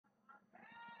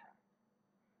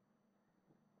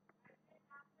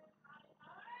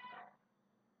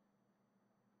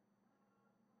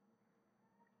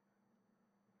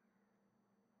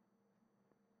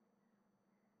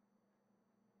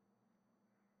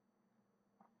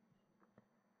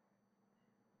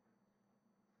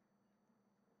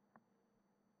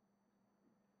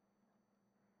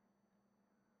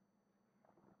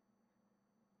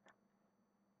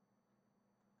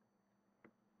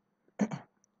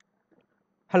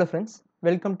Hello friends,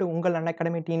 welcome to உங்கள்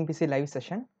Unacademy TNPSC live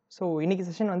session. So இன்னைக்கு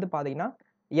session வந்து பாத்தீங்கன்னா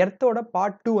எர்த்தோட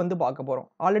பார்ட் 2 வந்து பார்க்க போறோம்.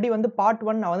 ஆல்ரெடி வந்து பார்ட்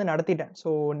 1 நான் வந்து நடத்திட்டேன். ஸோ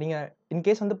நீங்க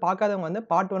இன்கேஸ் வந்து பார்க்காதவங்க வந்து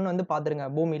பார்ட் 1 வந்து பார்த்துருங்க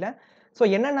பூமியில.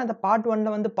 ஸோ என்னென்ன அந்த பார்ட்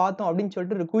 1ல வந்து பார்த்தோம் அப்படின்னு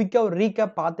சொல்லிட்டு ஒரு குயிக்காக ஒரு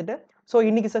ரீகேப் பார்த்துட்டு ஸோ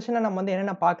இன்னைக்கு செஷனை நம்ம வந்து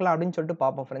என்னென்ன பார்க்கலாம் அப்படின்னு சொல்லிட்டு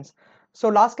பார்ப்போம் ஃப்ரெண்ட்ஸ்.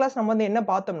 ஸோ லாஸ்ட் கிளாஸ் நம்ம வந்து என்ன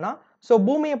பார்த்தோம்னா ஸோ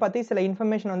பூமியை பற்றி சில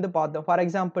இன்ஃபர்மேஷன் வந்து பார்த்தோம். ஃபார்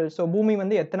எக்ஸாம்பிள் ஸோ பூமி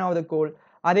வந்து எத்தனாவது கோள்,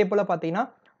 அதே போல் பார்த்தீங்கன்னா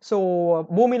ஸோ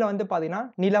பூமியில் வந்து பார்த்தீங்கன்னா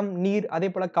நிலம், நீர், அதே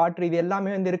போல் காற்று இது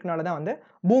எல்லாமே வந்து இருக்கனால தான் வந்து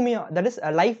பூமி தட் இஸ்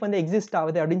லைஃப் வந்து எக்ஸிஸ்ட்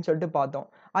ஆகுது அப்படின்னு சொல்லிட்டு பார்த்தோம்.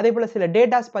 அதே போல் சில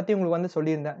டேட்டாஸ் பற்றி உங்களுக்கு வந்து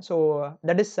சொல்லியிருந்தேன். ஸோ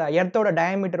தட் இஸ் எர்த்தோட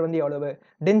டயாமீட்டர் வந்து எவ்வளவு,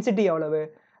 டென்சிட்டி எவ்வளவு,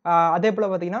 அதே போல்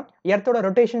பார்த்தீங்கன்னா எர்த்தோட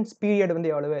ரொட்டேஷன்ஸ் பீரியட்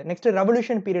வந்து எவ்வளவு, நெக்ஸ்ட்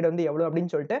ரெவல்யூஷன் பீரியட் வந்து எவ்வளவு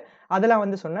அப்படின்னு சொல்லிட்டு அதெல்லாம்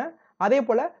வந்து சொன்னேன். அதே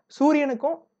போல்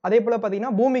சூரியனுக்கும் அதே போல்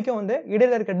பார்த்தீங்கன்னா பூமிக்கும் வந்து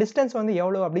இடையில இருக்க டிஸ்டன்ஸ் வந்து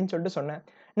எவ்வளோ அப்படின்னு சொல்லிட்டு சொன்னேன்.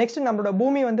 நெக்ஸ்ட் நம்மளோட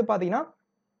பூமி வந்து பார்த்தீங்கன்னா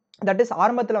தட் இஸ்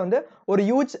ஆரம்பத்தில் வந்து ஒரு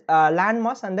huge land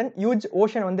mass and then huge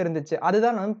ocean வந்து இருந்துச்சு.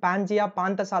 அதுதான் வந்து பான்ஜியா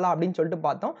பாந்தசாலா அப்படின்னு சொல்லிட்டு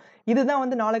பார்த்தோம். இதுதான்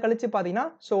வந்து நாளை கழிச்சு பார்த்தீங்கன்னா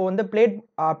ஸோ வந்து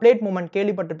பிளேட் மூவ்மெண்ட்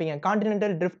கேள்விப்பட்டிருப்பீங்க,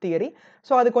 கான்டினென்டல் ட்ரிஃப்ட் தியரி.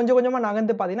 ஸோ அது கொஞ்சம் கொஞ்சமாக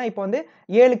நகர்ந்து பார்த்தீங்கன்னா இப்போ வந்து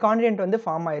 7 கான்டினென்ட் வந்து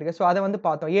ஃபார்ம் ஆயிருக்கு. ஸோ அதை வந்து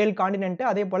பார்த்தோம் 7 கான்டினென்ட்,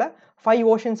 அதே போல் 5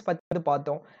 ஓஷன்ஸ் பற்றி வந்து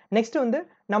பார்த்தோம். நெக்ஸ்ட் வந்து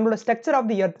நம்மளோட structure of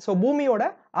the earth, so பூமியோட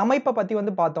அமைப்பை பற்றி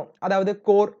வந்து பார்த்தோம். அதாவது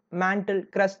கோர், மேண்டில்,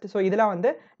 கிரஸ்ட், ஸோ இதெல்லாம்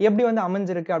வந்து எப்படி வந்து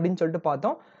அமைஞ்சிருக்கு அப்படின்னு சொல்லிட்டு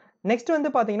பார்த்தோம். நெக்ஸ்ட் வந்து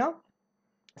பார்த்தீங்கன்னா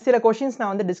சில கொஷின்ஸ்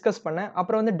நான் வந்து டிஸ்கஸ் பண்ணேன்.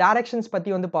 அப்புறம் வந்து டைரக்ஷன்ஸ் பற்றி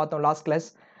வந்து பார்த்தோம் last class.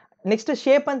 Next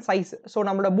shape and size, so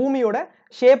நம்மளோட பூமியோட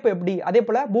ஷேப் எப்படி, அதே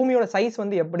போல் பூமியோட சைஸ்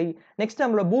வந்து எப்படி, நெக்ஸ்ட்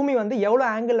நம்மளோட பூமி வந்து எவ்வளோ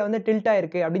ஆங்கிளில் வந்து டில்ட்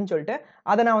ஆயிருக்கு அப்படின்னு சொல்லிட்டு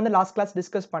அதை நான் வந்து லாஸ்ட் கிளாஸ்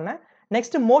டிஸ்கஸ் பண்ணேன்.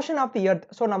 Next motion of the earth,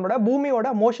 so நம்மளோட பூமியோட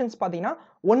மோஷன்ஸ் பார்த்தீங்கன்னா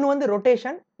ஒன்று வந்து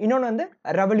ரொட்டேஷன், இன்னொன்று வந்து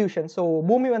ரெவல்யூஷன். ஸோ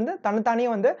பூமி வந்து தனித்தானே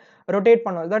வந்து ரொட்டேட்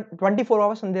பண்ணும், 24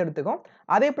 ஹவர்ஸ் வந்து எடுத்துக்கும்.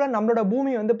 அதே போல் நம்மளோட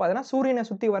பூமி வந்து பார்த்தீங்கன்னா சூரியனை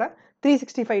சுற்றி வர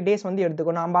 365 டேஸ் வந்து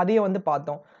எடுத்துக்கும். நம்ம அதையே வந்து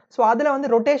பார்த்தோம். ஸோ அதில் வந்து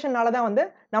ரொட்டேஷனால தான் வந்து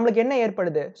நம்மளுக்கு என்ன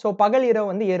ஏற்படுது, ஸோ பகல் இரவு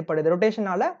வந்து ஏற்படுது.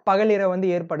 ரொட்டேஷனால பகல் இரவு வந்து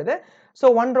ஏற்படுது. ஸோ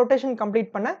 1 ரொட்டேஷன்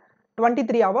கம்ப்ளீட் பண்ண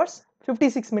 23 ஹவர்ஸ்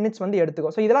 56 மினிட்ஸ் வந்து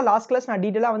எடுத்துக்கும். ஸோ இதெல்லாம் லாஸ்ட் கிளாஸ் நான்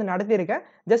டீட்டெயிலாக வந்து நடத்தியிருக்கேன்.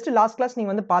 ஜஸ்ட் லாஸ்ட் கிளாஸ்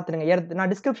நீங்கள் வந்து பார்த்துருங்க.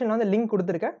 நான் டிஸ்கிரிப்ஷனில் வந்து லிங்க்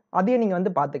கொடுத்துருக்கேன், அதையும் நீங்கள்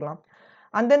வந்து பார்த்துக்கலாம்.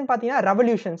 அண்ட் தென் பார்த்தீங்கன்னா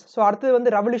ரெவல்யூஷன்ஸ், ஸோ அடுத்தது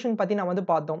வந்து ரெவல்யூஷன் பற்றி நான் வந்து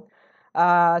பார்த்தோம்.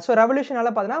 ஸோ ரெவல்யூஷனால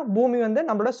பார்த்தீங்கன்னா பூமி வந்து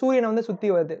நம்மளோட சூரியனை வந்து சுற்றி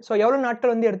வருது. ஸோ எவ்வளோ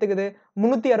நாட்கள் வந்து எடுத்துக்குது,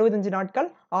 365 நாட்கள்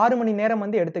 6 மணி நேரம்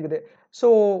வந்து எடுத்துக்குது. ஸோ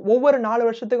ஒவ்வொரு 4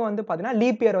 வருஷத்துக்கும் வந்து பார்த்தீங்கன்னா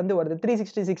லீப் இயர் வந்து வருது,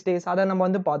 366 டேஸ், அதை நம்ம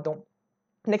வந்து பார்த்தோம்.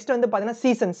 நெக்ஸ்ட் வந்து பார்த்தீங்கன்னா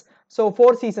சீசன்ஸ், ஸோ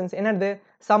 4 சீசன்ஸ் என்னது,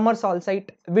 சம்மர் சால்சைட்,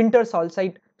 வின்டர்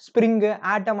சால்சைட், ஸ்ப்ரிங்கு,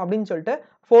 ஆட்டம் அப்படின்னு சொல்லிட்டு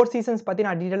 4 சீசன்ஸ் பற்றி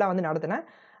நான் டீட்டெயிலாக வந்து நடத்தினேன்.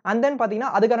 அண்ட் தென்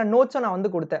பார்த்தீங்கன்னா அதுக்கான நோட்ஸும் நான்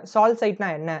வந்து கொடுத்தேன். சால்சைட்னா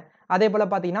என்ன, அதே போல்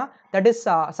பார்த்தீங்கன்னா தட் இஸ்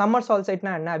சம்மர்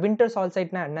சால்சைட்னா என்ன, வின்டர்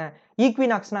சால்சைட்னா என்ன,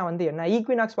 ஈக்வினாக்ஸ்னா வந்து என்ன.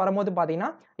 ஈக்வினாக்ஸ் வரும்போது பார்த்தீங்கன்னா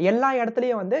எல்லா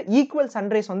இடத்துலையும் வந்து ஈக்குவல்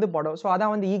சன்ரைஸ் வந்து படும். ஸோ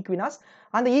அதான் வந்து ஈக்வினாக்ஸ்.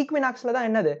 அந்த ஈக்வினாக்ஸில் தான்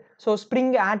என்னது, ஸோ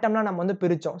ஸ்ப்ரிங், ஆட்டம்லாம் நம்ம வந்து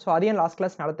பிரித்தோம். ஸோ அதையும் லாஸ்ட்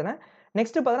கிளாஸ் நடத்தினேன்.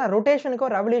 நெக்ஸ்ட் பார்த்தீங்கன்னா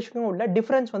ரொட்டேஷனுக்கும் ரெவல்யூஷனுக்கும் உள்ள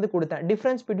டிஃபரன்ஸ் வந்து கொடுத்தேன்.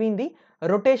 Difference between the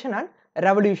rotation and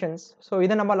revolutions. So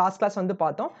இதை நம்ம லாஸ்ட் கிளாஸ் வந்து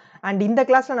பார்த்தோம். அண்ட் இந்த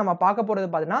கிளாஸில் நம்ம பார்க்க போகிறது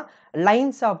பார்த்தீங்கன்னா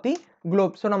lines of the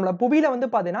Globe. So நம்மள புவியில வந்து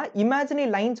பார்த்தீங்கன்னா இமேஜினரி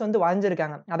லைன்ஸ் வந்து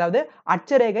வரைஞ்சிருக்காங்க. அதாவது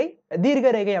அட்சரேகை,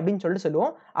 தீர்க்கரேகை அப்படின்னு சொல்லிட்டு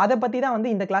சொல்லுவோம். அதை பற்றி தான்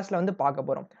வந்து இந்த கிளாஸில் வந்து பார்க்க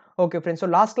போகிறோம். Okay friends, so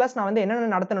last class நான் வந்து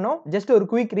என்னென்ன நடத்தணும் ஜஸ்ட் ஒரு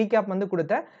குயிக் ரீகேப் வந்து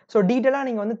கொடுத்தேன். ஸோ டீட்டெயிலாக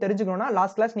நீங்கள் வந்து தெரிஞ்சுக்கணும்னா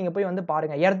லாஸ்ட் கிளாஸ் நீங்கள் போய் வந்து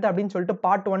பாருங்க. எர்த் அப்படின்னு சொல்லிட்டு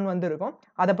பார்ட் 1 வந்து இருக்கும்,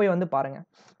 அதை போய் வந்து பாருங்க.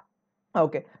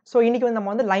 ஓகே, ஸோ இன்னைக்கு வந்து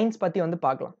நம்ம வந்து லைன்ஸ் பற்றி வந்து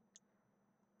பார்க்கலாம்.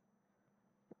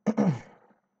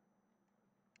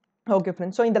 ஓகே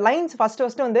ஃப்ரெண்ட்ஸ், ஸோ இந்த லைன்ஸ்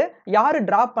ஃபர்ஸ்ட் வந்து யாரு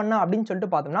டிரா பண்ணா அப்படின்னு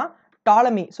சொல்லிட்டு பார்த்தோம்னா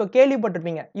டாலமி. ஸோ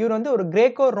கேள்விப்பட்டிருப்பீங்க, இவர் வந்து ஒரு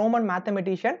Greco Roman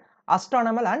mathematician,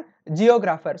 அஸ்ட்ரானமல் and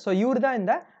geographer. So இவர் தான்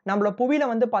இந்த நம்மளோட புவியில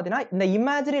வந்து பார்த்தீங்கன்னா இந்த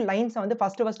இமேஜினரி லைன்ஸை வந்து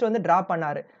ஃபர்ஸ்ட் வந்து டிரா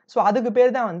பண்ணாரு. ஸோ அதுக்கு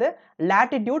பேர் தான் வந்து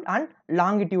லாட்டிடியூட் அண்ட்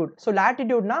லாங்கிடியூட். ஸோ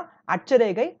லாட்டிடியூட்னா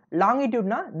அட்சரேகை,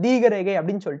 லாங்கிடியூட்னா தீர்க்கரேகை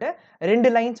அப்படின்னு சொல்லிட்டு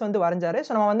 2 லைன்ஸ் வந்து வரைஞ்சாரு.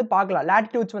 ஸோ நம்ம வந்து பார்க்கலாம்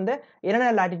லாட்டிடியூட்ஸ் வந்து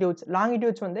என்னென்ன லாட்டிடியூட்ஸ்,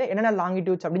 லாங்கிடியூட்ஸ் வந்து என்னென்ன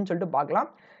லாங்கிடியூட்ஸ் அப்படின்னு சொல்லிட்டு பார்க்கலாம்.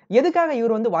 எதுக்காக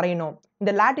இவர் வந்து வரையணும்,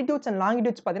 இந்த லாட்டிடியூட்ஸ் அண்ட்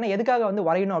லாங்கிடியூட்ஸ் பார்த்தீங்கன்னா எதுக்காக வந்து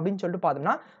வரையணும் அப்படின்னு சொல்லிட்டு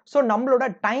பார்த்தோம்னா ஸோ நம்மளோட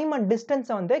டைம் அண்ட்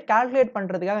டிஸ்டன்ஸை வந்து கால்குலேட்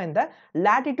பண்ணுறதுக்காக இந்த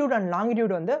லாட்டிடியூட் அண்ட்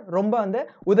லாங்கிடியூட் வந்து ரொம்ப வந்து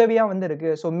உதவியாக வந்து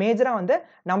இருக்குது. ஸோ மேஜராக வந்து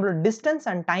நம்மளோட டிஸ்டன்ஸ்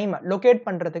அண்ட் டைமை லொக்கேட்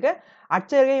பண்ணுறதுக்கு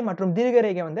அட்சரேகை மற்றும்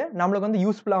தீர்க்கரேகை வந்து நம்மளுக்கு வந்து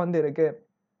யூஸ்ஃபுல்லாக வந்து இருக்குது.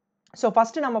 ஸோ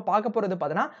ஃபர்ஸ்ட் நம்ம பார்க்க போகிறது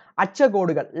பார்த்தோன்னா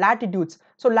அச்சகோடுகள், லாட்டிடியூட்ஸ்.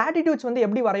 ஸோ லாட்டிடியூட்ஸ் வந்து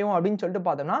எப்படி வரையும் அப்படின்னு சொல்லிட்டு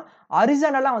பார்த்தோம்னா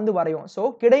ஹரிசாண்டலாக வந்து வரையும். ஸோ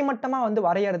கிடைமட்டமாக வந்து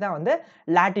வரைகிறது தான் வந்து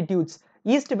latitudes,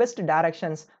 east west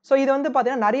directions. So இது வந்து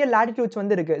பார்த்தீங்கன்னா நிறைய லாட்டிடியூட்ஸ்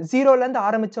வந்து இருக்கு. 0லேருந்து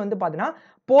ஆரம்பிச்சு வந்து பார்த்தீங்கன்னா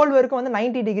போல் வரைக்கும் வந்து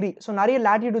 90 டிகிரி. ஸோ நிறைய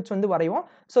லேட்டிடியூட்ஸ் வந்து வரைவோம்.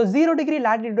 ஸோ 0 டிகிரி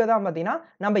லேட்டிடியூட் தான் பார்த்தீங்கன்னா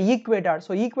நம்ம ஈக்குவேட்டர்.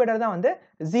 ஸோ ஈக்குவேட்டர் தான் வந்து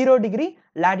 0 degree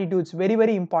latitudes. Very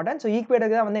very important. So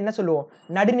equator தான் வந்து என்ன சொல்லுவோம்,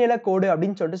 நடுநில கோடு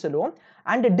அப்படின்னு சொல்லிட்டு சொல்லுவோம்.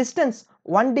 And distance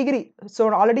 1 degree. So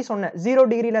already சொன்னேன் 0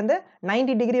 டிகிரிலேருந்து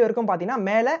 90 டிகிரி வரைக்கும் பார்த்தீங்கன்னா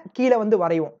மேலே கீழே வந்து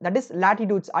வரைவோம். தட் இஸ்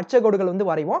லேட்டிடியூட்ஸ், அச்சகோடுகள் வந்து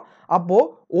வரைவோம். அப்போ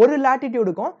ஒரு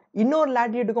லேட்டிடியூடுக்கும் இன்னொரு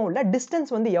லேட்டிடியூடுக்கும் உள்ள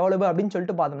டிஸ்டன்ஸ் வந்து எவ்வளவு அப்படின்னு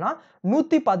சொல்லிட்டு பார்த்தோம்னா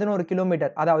 111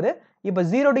 கிலோமீட்டர். அதாவது இப்போ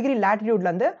 0 டிகிரி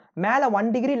லேட்டிடியூட்லேருந்து மேலே 1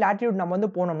 டிகிரி லேட்டிடியூட் நம்ம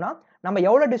வந்து போனோம்னா நம்ம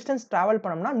எவ்வளோ டிஸ்டன்ஸ் ட்ராவல்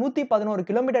பண்ணோம்னா 111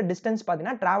 கிலோமீட்டர் டிஸ்டன்ஸ்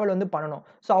பார்த்தீங்கன்னா ட்ராவல் வந்து பண்ணணும்.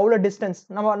 ஸோ அவ்வளோ டிஸ்டன்ஸ்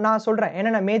நான் சொல்கிறேன்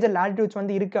என்னென்ன மேஜர் லேட்டிடியூட்ஸ்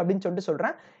வந்து இருக்குது அப்படின்னு சொல்லிட்டு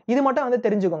சொல்கிறேன். இது மட்டும் வந்து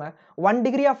தெரிஞ்சுக்கோங்க. 1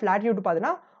 டிகிரி ஆஃப் லேட்டிடியூட்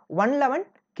பார்த்தீங்கன்னா 111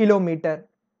 கிலோமீட்டர்.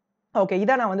 ஓகே,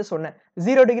 இதான் நான் வந்து சொன்னேன்.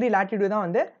 0 டிகிரி லேட்டிடியூட் தான்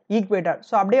வந்து ஈக்குவேட்டர்.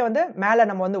 ஸோ அப்படியே வந்து மேலே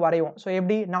நம்ம வந்து வரைவோம். ஸோ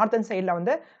எப்படி நார்த்தன் சைடில்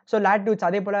வந்து ஸோ லேட்டிடியூட்ஸ்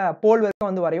அதே போல் போல்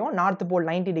வரைக்கும் வந்து வரைவோம். நார்த் போல்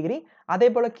 90 டிகிரி, அதே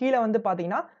போல் கீழே வந்து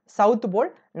பார்த்தீங்கன்னா சவுத்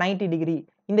போல் 90 டிகிரி.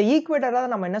 இந்த ஈக்குவேட்டரை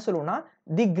தான் நம்ம என்ன சொல்லுவோம்னா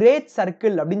தி கிரேட்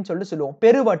சர்க்கிள் அப்படின்னு சொல்லிட்டு சொல்லுவோம்,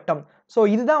 பெருவட்டம். ஸோ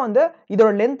இதுதான் வந்து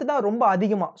இதோட லென்த் தான் ரொம்ப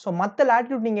அதிகமாக. ஸோ மற்ற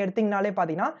லேட்டிடியூட் நீங்கள் எடுத்தீங்கனாலே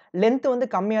பார்த்தீங்கன்னா லென்த் வந்து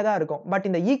கம்மியாக தான் இருக்கும். பட்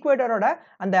இந்த ஈக்குவேட்டரோட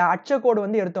அந்த அச்சக்கோடு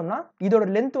வந்து எடுத்தோம்னா இதோட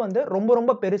லென்த் வந்து ரொம்ப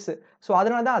ரொம்ப பெருசு. ஸோ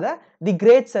அதனால தான் அதை தி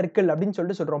கிரேட் சர்க்கிள் அப்படின்னு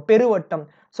சொல்லிட்டு சொல்கிறோம், பெருவட்டம்.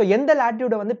 ஸோ எந்த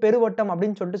லேட்டிடியூட வந்து பெருவட்டம்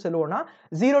அப்படின்னு சொல்லிட்டு சொல்லுவோம்னா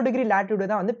 0 டிகிரி லேட்டிடியூட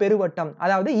தான் வந்து பெருவட்டம்,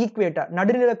 அதாவது ஈக்குவேட்டர்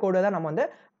நடுநில கோடு தான் நம்ம வந்து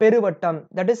பெருவட்டம்.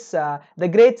 That is the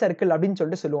great circle அப்படின்னு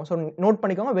சொல்லிட்டு சொல்லுவோம். ஸோ நோட்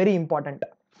பண்ணிக்கோங்க, வெரி இம்பார்ட்டன்ட்.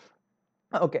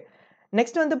 ஓகே,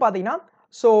 நெக்ஸ்ட் வந்து பார்த்தீங்கன்னா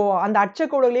ஸோ அந்த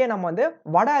அச்சக்கோடுகளையே நம்ம வந்து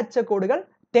வட அச்சக்கோடுகள்,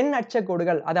 தென்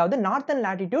அச்சக்கோடுகள், அதாவது நார்த்தன்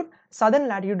லேட்டிடியூட், சதர்ன்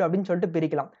லேட்டிடியூட் அப்படின்னு சொல்லிட்டு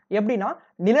பிரிக்கலாம். எப்படின்னா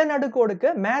நிலநடுக்கோடுக்கு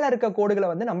மேலே இருக்க கோடுகளை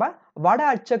வந்து நம்ம வட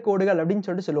அச்சக்கோடுகள் அப்படின்னு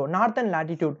சொல்லிட்டு சொல்லுவோம், நார்த்தன்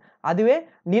லேட்டிடியூட். அதுவே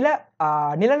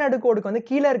நிலநடுக்கோடுக்கு வந்து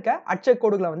கீழே இருக்க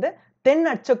அச்சக்கோடுகளை வந்து தென்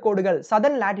அச்சக்கோடுகள்,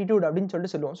 சதர்ன் லேட்டிடியூட் அப்படின்னு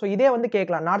சொல்லிட்டு சொல்லுவோம். ஸோ இதே வந்து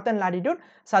கேட்கலாம், northern latitude,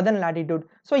 southern latitude.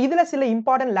 So இதில் சில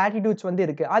இம்பார்ட்டன்ட் லேட்டிடியூட்ஸ் வந்து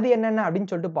இருக்கு, அது என்னென்ன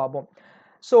அப்படின்னு சொல்லிட்டு பார்ப்போம்.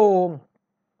 ஸோ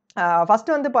ஃபர்ஸ்ட்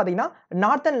வந்து பார்த்தீங்கன்னா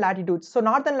northern latitudes. So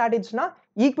northern லேட்டிடியூட்ஸ்னா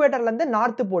ஈக்குவேட்டர்லேருந்து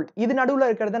north pole, இது நடுவில்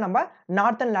இருக்கிறத நம்ம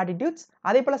நார்த்தன் லேட்டிடியூட்ஸ்.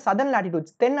 அதே போல் சதர்ன்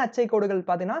லேட்டிடியூட்ஸ், தென் அச்சை கோடுகள்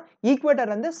பார்த்தீங்கன்னா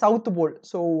ஈக்குவேட்டர்லேருந்து south pole.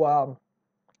 So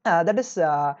that is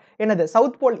என்னது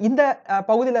சவுத் போல் இந்த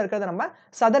பகுதியில் இருக்கிறத நம்ம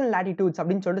சதர்ன் லேட்டிடியூட்ஸ்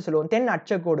அப்படின்னு சொல்லிட்டு சொல்லுவோம், தென்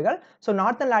அச்சக்கோடுகள். So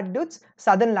northern latitudes,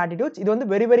 southern latitudes, இது வந்து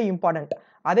வெரி வெரி இம்பார்ட்டன்ட்.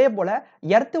 அதே போல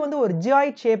எர்த் வந்து ஒரு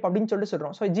ஜியாய்ட் ஷேப் அப்படின்னு சொல்லிட்டு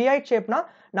சொல்றோம். ஸோ ஜியாய்ட் ஷேப்னா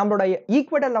நம்மளோட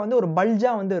ஈக்குவேட்டர்ல வந்து ஒரு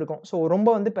பல்ஜா வந்து இருக்கும். ஸோ ரொம்ப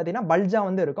வந்து பார்த்தீங்கன்னா பல்ஜா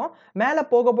வந்து இருக்கும். மேலே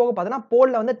போக போக பார்த்தீங்கன்னா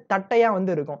போல்ல வந்து தட்டையா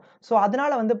வந்து இருக்கும். ஸோ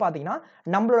அதனால வந்து பார்த்தீங்கன்னா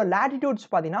நம்மளோட லேட்டிடியூட்ஸ்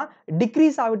பார்த்தீங்கன்னா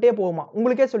டிக்ரீஸ் ஆகிட்டே போகுமா,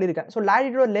 உங்களுக்கே சொல்லியிருக்கேன். ஸோ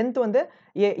லேட்டிடியூட் லென்த் வந்து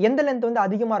எந்த லென்த் வந்து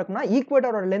அதிகமாக இருக்கும்னா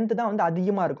ஈக்குவேட்டரோட லென்த் தான் வந்து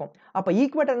அதிகமாக இருக்கும். அப்போ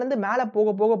ஈக்குவேட்டர்லேருந்து மேலே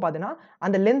போக போக பார்த்தீங்கன்னா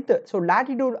அந்த லென்த், ஸோ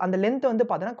லேட்டிடியூட் அந்த லென்த் வந்து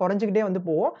பார்த்தீங்கன்னா குறைஞ்சிக்கிட்டே வந்து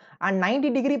போகும். அண்ட்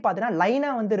 90 டிகிரி பார்த்தீங்கன்னா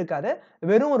லைனாக வந்து இருக்காது,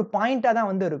 வெறும் ஒரு பாயிண்டா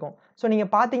தான் வந்து இருக்கும். ஸோ நீங்க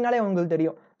பார்த்தீங்கனாலே உங்களுக்கு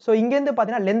தெரியும். ஸோ இங்கேருந்து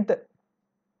பார்த்தீங்கன்னா லென்த்,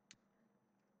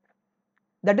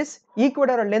 தட் இஸ்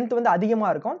ஈக்குவேட்டரோட லென்த் வந்து அதிகமாக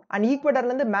இருக்கும். அண்ட்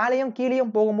ஈக்குவேட்டர்லேருந்து மேலேயும்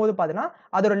கீழேயும் போகும்போது பார்த்தீங்கன்னா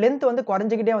அதோட லென்த் வந்து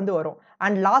குறைஞ்சிக்கிட்டே வந்து வரும்.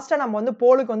 அண்ட் லாஸ்ட்டாக நம்ம வந்து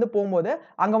போலுக்கு வந்து போகும்போது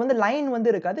அங்கே வந்து லைன்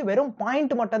வந்து இருக்காது, வெறும்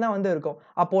பாயிண்ட் மட்டும் தான் வந்து இருக்கும்.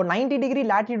 அப்போ 90 டிகிரி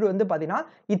லேட்டிடியூட் வந்து பார்த்தீங்கன்னா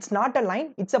it's not a line,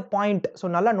 it's a point.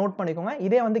 So நல்லா நோட் பண்ணிக்கோங்க,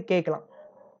 இதே வந்து கேட்கலாம்.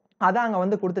 அதான் அங்கே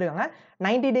வந்து கொடுத்துருக்காங்க.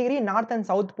 90 degree north and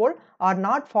south pole R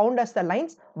not found as the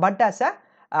lines but as a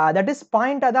that is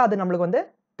பாயிண்டாக தான் அது நம்மளுக்கு வந்து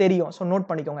தெரியும். ஸோ நோட்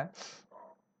பண்ணிக்கோங்க.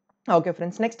 ஓகே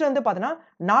ஃப்ரெண்ட்ஸ், நெக்ஸ்ட் வந்து பார்த்தீங்கன்னா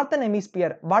நார்த்தன்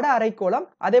ஹெமிஸ்பியர், வட அரைக்கோளம்.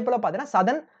 அதே போல் பார்த்தீங்கன்னா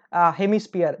சதர்ன்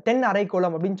ஹெமிஸ்பியர், தென்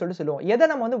அரைக்கோளம் அப்படின்னு சொல்லிட்டு சொல்லுவோம். எதை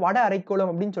நம்ம வந்து வட அரைக்கோளம்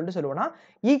அப்படின்னு சொல்லிட்டு சொல்லுவோம்னா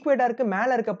ஈக்குவேட்டருக்கு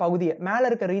மேலே இருக்க பகுதியை, மேலே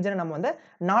இருக்க ரீஜனை நம்ம வந்து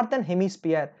நார்த்தன்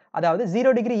ஹெமிஸ்பியர், அதாவது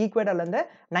 0 degree ஈக்குவேட்டர்லேருந்து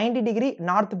 90 degree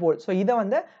north pole. So இதை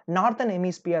வந்து நார்த்தன்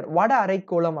ஹெமிஸ்பியர், வட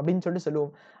அரைக்கோளம் அப்படின்னு சொல்லிட்டு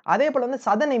சொல்லுவோம். அதே போல் வந்து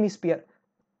southern hemisphere.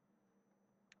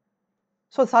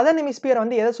 So southern hemisphere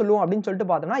வந்து எதை சொல்லுவோம் அப்படின்னு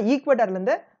சொல்லிட்டு பார்த்தோம்னா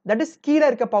ஈக்குவேட்டர்லேருந்து தட் இஸ் கீழே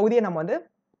இருக்க பகுதியை நம்ம வந்து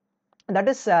that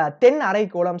is then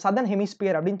அரைக்கோளம், southern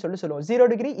hemisphere அப்படின்னு சொல்லி சொல்லுவோம். 0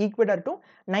 degree equator to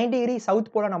 90 degree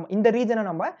south போல நம்ம இந்த ரீஜனை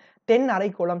நம்ம தென்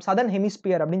அரைக்கோளம், சதர்ன்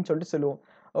ஹெமிஸ்பியர் அப்படின்னு சொல்லிட்டு சொல்லுவோம்.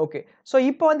 ஓகே, ஸோ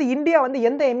இப்போ வந்து இந்தியா வந்து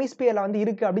எந்த ஹெமிஸ்பியர்ல வந்து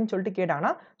இருக்கு அப்படின்னு சொல்லிட்டு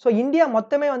கேட்டாங்கன்னா, ஸோ இந்தியா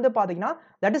மொத்தமே வந்து பார்த்தீங்கன்னா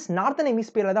தட் இஸ் நார்த்தன்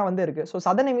ஹெமிஸ்பியர்ல தான் வந்து இருக்கு. ஸோ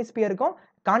சதர்ன் ஹெமிஸ்பியருக்கும்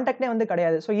கான்டாக்டே வந்து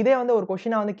கிடையாது. ஸோ இதே வந்து ஒரு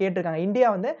கொஸ்டினா வந்து கேட்டிருக்காங்க, இந்தியா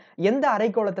வந்து எந்த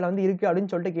அரைக்கோளத்தில் வந்து இருக்கு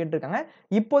அப்படின்னு சொல்லிட்டு கேட்டிருக்காங்க.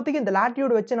 இப்போதைக்கு இந்த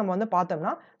லேட்டிடியூட் வச்சு நம்ம வந்து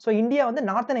பார்த்தோம்னா ஸோ இந்தியா வந்து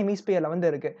நார்த்தன் ஹெமிஸ்பியர்ல வந்து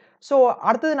இருக்கு. ஸோ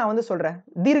அடுத்தது நான் வந்து சொல்றேன்,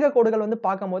 தீர்க்க கோடுகள் வந்து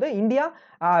பார்க்கும்போது India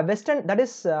western that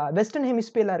is western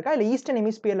ஹெமிஸ்பியர்ல இருக்கா இல்லை ஈஸ்டர்ன்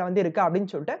ஹெமிஸ்பியர்ல வந்து இருக்கா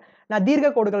அப்படின்னு சொல்லிட்டு நான்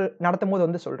தீர்க்க கோடுகள் நடத்தும் போது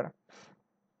வந்து சொல்றேன்.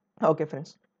 ஓகே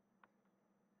ஃப்ரெண்ட்ஸ்,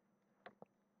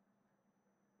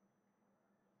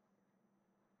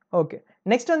 ஓகே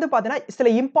நெக்ஸ்ட் வந்து பார்த்தீங்கன்னா சில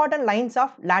இம்பார்ட்டன்ட் லைன்ஸ்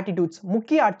ஆஃப் லேட்டிடியூட்ஸ்,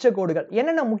 முக்கிய அச்சக்கோடுகள்.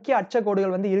 என்னென்ன முக்கிய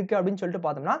அச்சக்கோடுகள் வந்து இருக்கு அப்படின்னு சொல்லிட்டு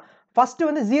பார்த்தோம்னா ஃபர்ஸ்ட்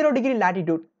வந்து 0 degree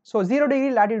latitude. So 0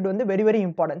 degree latitude வந்து வெரி வெரி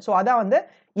இம்பார்ட்டன்ட். ஸோ அதான் வந்து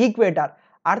ஈக்குவேட்டர்.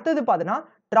 அடுத்தது பார்த்தீங்கன்னா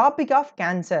tropic of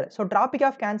cancer. So tropic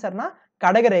of கேன்சர்னா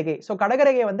கடகரேகை. So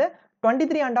கடகரேகை வந்து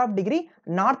 23.5 டிகிரி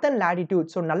நார்த்தன் லேட்டிடியூட்.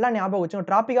 ஸோ நல்லா ஞாபகம் வச்சுக்கோங்க.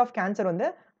 டிராபிக் ஆஃப் கேன்சர் வந்து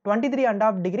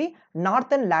 23.5 டிகிரி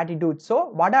நார்த்தன் லேட்டிடியூட். ஸோ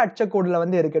வட அச்சக்கோடுல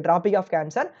வந்து இருக்கு டிராபிக் ஆஃப்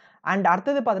கேன்சர். அண்ட்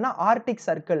அடுத்தது பார்த்தீங்கன்னா ஆர்டிக்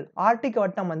சர்க்கிள். ஆர்டிக்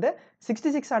வட்டம் வந்து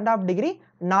 66.5 டிகிரி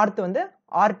நார்த் வந்து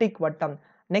ஆர்டிக் வட்டம்.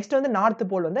 நெக்ஸ்ட் வந்து நார்த்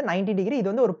போல் வந்து 90 டிகிரி. இது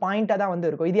வந்து ஒரு பாயிண்டா தான் வந்து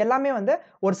இருக்கும். இது எல்லாமே வந்து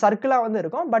ஒரு சர்க்கிளா வந்து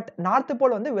இருக்கும். பட் நார்த்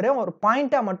போல் வந்து வெறும் ஒரு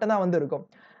பாயிண்டா மட்டும் தான் வந்து இருக்கும்.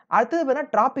 அடுத்தது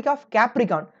பார்த்தீங்கன்னா டிராபிக் ஆஃப்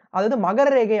கேப்ரிகான். அதாவது மகர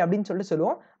ரேகை அப்படின்னு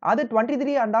சொல்லுவோம். அது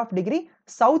 23.5 degree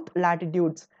south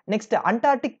latitudes. Next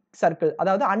Antarctic circle.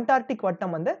 அதாவது அண்டார்டிக்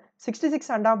வட்டம் வந்து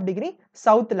 66.5 degree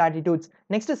south latitudes.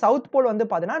 Next south pole வந்து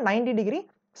பார்த்தீங்கன்னா 90 டிகிரி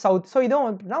சவுத். ஸோ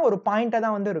இதுவும் ஒரு பாயிண்டா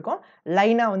தான் வந்து இருக்கும்.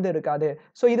 லைனா வந்து இருக்காது.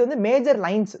 ஸோ இது வந்து மேஜர்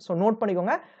லைன்ஸ். ஸோ நோட்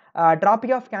பண்ணிக்கோங்க.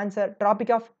 Tropic of cancer,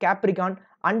 tropic of Capricorn,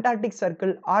 Antarctic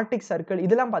circle, Arctic circle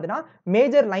இதெல்லாம் பார்த்தீங்கன்னா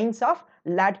major lines of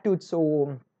latitude. So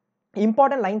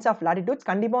important lines of latitudes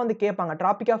கண்டிப்பா வந்து கேட்பாங்க.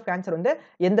 டிராபிக் ஆஃப் கேன்சர் வந்து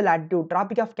எந்த லேட்டிடியூட்,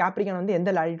 டிராபிக் ஆஃப் கேப்ரிகான் வந்து எந்த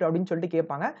லேட்டிடியூட் அப்படின்னு சொல்லிட்டு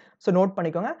கேட்பாங்க. ஸோ நோட்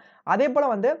பண்ணிக்கோங்க. அதே போல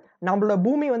வந்து நம்மளோட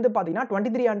பூமி வந்து பார்த்தீங்கன்னா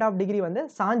 23.5 டிகிரி வந்து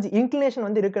சாஞ்சி இன்க்ளினேஷன்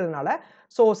வந்து இருக்கிறதுனால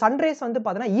ஸோ சன்ரைஸ் வந்து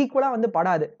பார்த்தீங்கன்னா ஈக்குவலா வந்து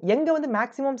படாது. எங்க வந்து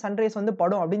மேக்ஸிமம் சன்ரைஸ் வந்து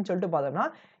படும் அப்படின்னு சொல்லிட்டு பார்த்தோம்னா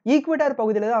ஈக்குவேட்டர்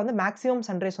பகுதியில தான் வந்து மேக்ஸிமம்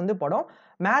சன்ரைஸ் வந்து படும்.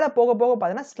 மேல போக போக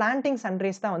பார்த்தீங்கன்னா ஸ்லாண்டிங்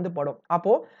சன்ரைஸ் தான் வந்து படும்.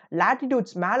 அப்போ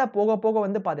லேட்டிடியூட்ஸ் மேல போக போக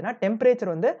வந்து பார்த்தீங்கன்னா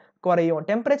டெம்பரேச்சர் வந்து குறையும்.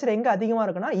 டெம்பரேச்சர் எங்க அதிகமா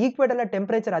இருக்குன்னா ஈக்குவேட்டர்ல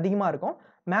டெம்பரேச்சர் அதிகமா இருக்கும்.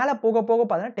 மேல போக போக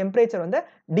பார்த்தீங்கன்னா டெம்பரேச்சர் வந்து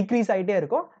டிக்ரீஸ் ஆயிட்டே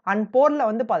இருக்கும். அண்ட் போல்ல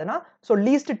வந்து பார்த்தீங்கன்னா ஸோ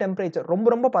லீஸ்ட் டெம்பரேச்சர் ரொம்ப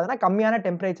பார்த்தீங்கன்னா கம்மியான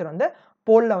டெம்பரேச்சர் வந்து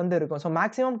போல்ல வந்து இருக்கும். ஸோ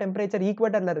மேக்ஸிமம் டெம்பரேச்சர்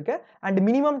ஈக்குவேட்டர்ல இருக்கு. அண்ட்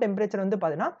மினிமம் டெம்பரேச்சர் வந்து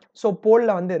பார்த்தீங்கன்னா ஸோ போல்ல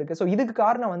வந்து இருக்கு. ஸோ இதுக்கு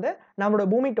காரணம் வந்து நம்மளோட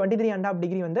பூமி 23.5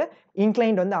 டிகிரி வந்து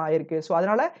இன்க்ளைன்ட் வந்து ஆயிருக்கு. ஸோ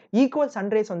அதனால ஈக்குவல்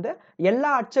சன்ரைஸ் வந்து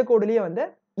எல்லா அச்சக்கோடுலயும் வந்து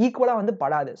ஈக்குவலா வந்து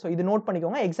படாது. ஸோ இது நோட்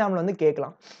பண்ணிக்கோங்க. எக்ஸாம்ல வந்து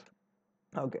கேட்கலாம்.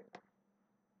 ஓகே.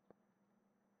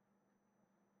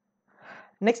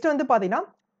 நெக்ஸ்ட் வந்து பாத்தீங்கன்னா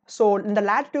சோ இந்த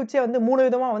லேட்டிடியூட்ஸே வந்து 3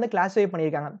 விதமா வந்து கிளாஸிஃபை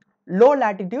பண்ணிருக்காங்க. Low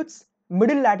latitudes,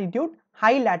 middle latitude,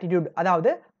 high latitude.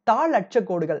 அதாவது தாழ்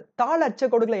அச்சக்கோடுகள். தாழ்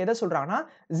அச்சக்கோடுகளை எதை சொல்றாங்கன்னா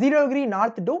 0 degree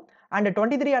north to and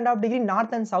 23.5 degree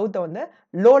north and south வந்து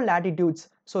low latitudes.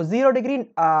 So 0 degree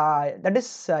that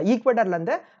is ஈக்குவேட்டர்ல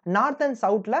இருந்து north and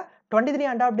சவுத்ல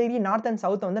 23.5 degree north and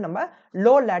south வந்து நம்ம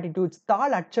லோ லேட்டிடியூட்ஸ்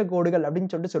தாழ் அச்சக்கோடுகள்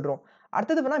அப்படின்னு சொல்லிட்டு சொல்றோம்.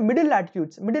 அடுத்தது பார்த்தா middle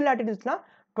latitudes. Middle லேட்டிடியூட்ஸ்னா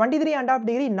 23.5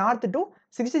 degree north to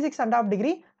 66.5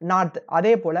 degree north.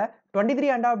 அதே போல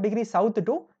 23.5 degree south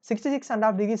to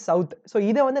 66.5 degree south. So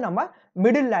இதை வந்து நம்ம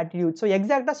மிடில் லேட்டிடியூட். ஸோ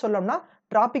எக்ஸாக்டா சொல்லணும்னா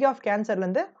டிராபிக் ஆஃப் கேன்சர்ல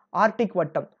இருந்து ஆர்டிக்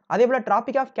வட்டம். அதே போல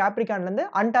டிராபிக் ஆஃப் கேப்ரிகான்ல இருந்து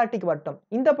அண்டார்டிக் வட்டம்.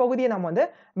 இந்த பகுதியை நம்ம வந்து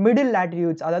மிடில்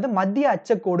லேட்டிடியூட்ஸ் அதாவது மத்திய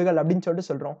அச்சக்கோடுகள் அப்படின்னு சொல்லிட்டு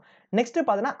சொல்றோம். நெக்ஸ்ட்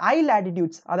பார்த்தீங்கன்னா ஹை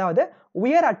லேட்டிடியூட்ஸ் அதாவது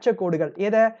உயர் அச்சக்கோடுகள்.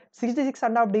 எதை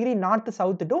 66.5 degree north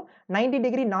south to 90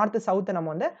 degree north south நம்ம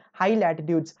வந்து ஹை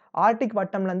லேட்டிடியூட்ஸ். ஆர்டிக்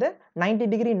வட்டம்ல இருந்து 90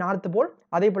 டிகிரி நார்த் போல்,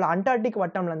 அதே போல அண்டார்டிக்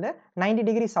வட்டம்ல இருந்து 90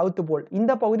 டிகிரி சவுத் போல்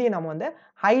இந்த பகுதியை நம்ம வந்து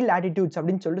ஹை லேட்டிடியூட்ஸ்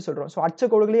அப்படின்னு சொல்லிட்டு சொல்றோம். ஸோ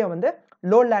அச்சக்கோடுகளையே வந்து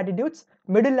low latitudes,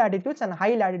 middle latitudes and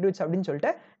high latitudes அப்படின்னு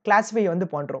சொல்லிட்டு கிளாஸிஃபை வந்து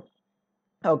பண்றோம்.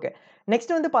 ஓகே.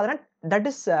 நெக்ஸ்ட் வந்து பார்த்தீங்கன்னா that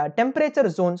is temperature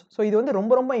Jones. So இது வந்து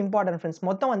ரொம்ப இம்பார்ட்டன்ட் ஃப்ரெண்ட்ஸ்.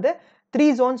 மொத்தம் வந்து 3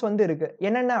 ஜோன்ஸ் வந்து இருக்கு.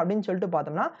 என்னென்ன அப்படின்னு சொல்லிட்டு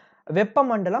பார்த்தோம்னா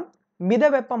வெப்பமண்டலம், மித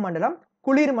வெப்பமண்டலம்,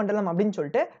 குளிர் மண்டலம் அப்படின்னு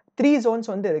சொல்லிட்டு 3 ஜோன்ஸ்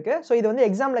வந்து இருக்கு. ஸோ இது வந்து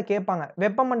எக்ஸாம்ல கேட்பாங்க.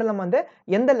 வெப்பமண்டலம் வந்து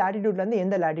எந்த லேட்டிடியூட்ல இருந்து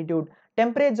எந்த லேட்டிடியூட்,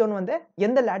 டெம்பரேச்சர் ஜோன் வந்து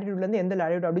எந்த லேட்டிடியூட்ல இருந்து எந்த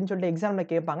லேட்டிடியூட் அப்படின்னு சொல்லிட்டு எக்ஸாம்ல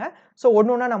கேட்பாங்க. ஸோ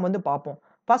ஒன்னொன்னா நம்ம வந்து பார்ப்போம்.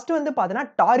 ஃபர்ஸ்ட் வந்து பார்த்தீங்கன்னா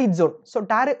torrid zone. So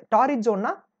torrid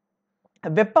ஜோன்னா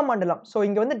வெப்பமண்டலம். So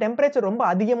இங்க வந்து டெம்பரேச்சர் ரொம்ப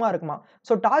அதிகமா இருக்குமா.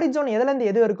 ஸோ டாரிட் ஜோன் எதுல இருந்து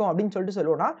எது இருக்கும் அப்படின்னு சொல்லிட்டு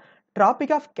சொல்லுவோம்னா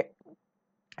டிராபிக்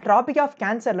ஆஃப்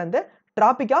கேன்சர்ல இருந்து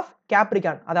டிராபிக் ஆஃப்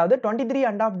கேப்ரிகான் அதாவது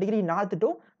 23.5 degree north to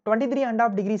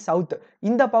 23.5 degree south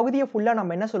இந்த பகுதியை ஃபுல்லா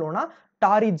நம்ம என்ன சொல்லுவோம்னா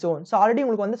டாரிட் ஜோன். ஸோ ஆல்ரெடி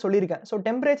உங்களுக்கு வந்து சொல்லியிருக்கேன். ஸோ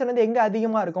டெம்பரேச்சர் வந்து எங்க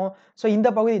அதிகமா இருக்கும். ஸோ இந்த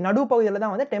பகுதி நடு பகுதியில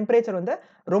தான் வந்து டெம்பரேச்சர் வந்து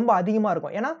ரொம்ப அதிகமா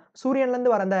இருக்கும். ஏன்னா சூரியன்ல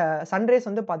இருந்து வர அந்த சன்ரைஸ்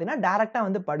வந்து பாத்தீங்கன்னா டைரக்டா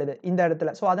வந்து படுது இந்த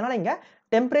இடத்துல. ஸோ அதனால இங்க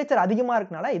டெம்பரேச்சர் அதிகமா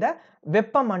இருக்கனால இத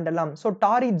வெப்பமண்டலம். ஸோ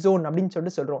டாரிட் ஜோன் அப்படின்னு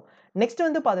சொல்லிட்டு சொல்றோம். நெக்ஸ்ட்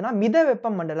வந்து பாத்தீங்கன்னா மித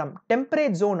வெப்பமண்டலம்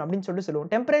டெம்பரேட் ஜோன் அப்படின்னு சொல்லிட்டு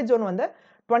சொல்லுவோம். டெம்பரேட் ஜோன் வந்து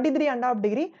 23.5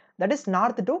 degree that is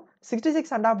north to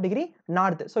 66.5 degree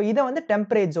north. So இதை வந்து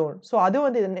டெம்பரேட் ஜோன். ஸோ அது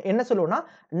வந்து என்ன சொல்லுவோம்னா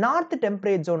நார்த்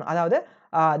டெம்பரேட் ஜோன் அதாவது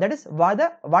தட் இஸ்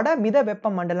வட மித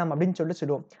வெப்பமண்டலம் அப்படின்னு சொல்லிட்டு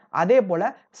சொல்லுவோம். அதே போல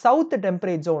south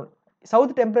temperate zone.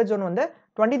 South temperate zone வந்து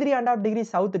 23.5 டிகிரி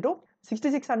சவுத் டு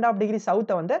 66.5 டிகிரி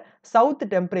சவுத்தை வந்து சவுத்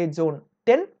டெம்பரேட் ஜோன்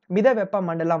 10 மித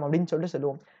வெப்பமண்டலம் அப்படின்னு சொல்லிட்டு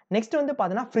சொல்லுவோம். நெக்ஸ்ட் வந்து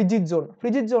பாத்தீங்கன்னா ஃப்ரிஜிட் ஜோன்.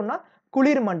 ஃப்ரிஜிட் ஜோன்னா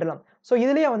குளிர் மண்டலம். ஸோ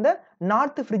இதுலயே வந்து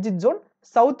north frigid zone,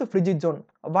 south frigid zone.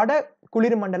 வட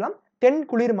குளிர் மண்டலம், தென்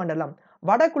குளிர் மண்டலம்.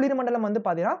 வட குளிர் மண்டலம் வந்து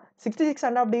பாத்தீங்கன்னா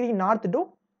 66.5 degree north to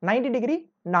 90 degree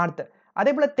north.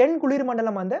 அதே போல தென் குளிர்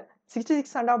மண்டலம் வந்து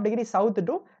 66.5 degree south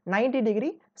to 90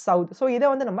 degree south. So இதை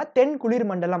வந்து நம்ம தென் குளிர்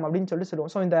மண்டலம் அப்படின்னு சொல்லி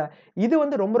சொல்லுவோம். ஸோ இது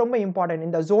வந்து ரொம்ப ரொம்ப இம்பார்ட்டன்ட்.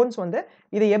 இந்த ஜோன்ஸ் வந்து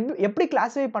இதை எப்படி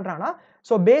கிளாஸிஃபை பண்றாங்கன்னா,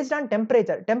 ஸோ பேஸ்ட் ஆன்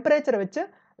டெம்பரேச்சரை வச்சு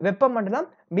வெப்பமண்டலம்,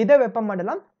 மித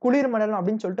வெப்பமண்டலம், குளிர் மண்டலம்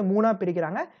அப்படின்னு சொல்லிட்டு 3ஆ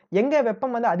பிரிக்கிறாங்க. எங்க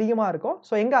வெப்பம் வந்து அதிகமா இருக்கும்,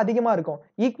 ஸோ எங்க அதிகமா இருக்கும்,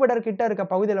 ஈக்குவேட்டர் கிட்ட இருக்க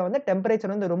பகுதியில் வந்து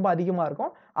டெம்பரேச்சர் வந்து ரொம்ப அதிகமா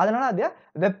இருக்கும். அதனால அது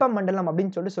வெப்பமண்டலம்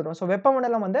அப்படின்னு சொல்லி சொல்றோம். ஸோ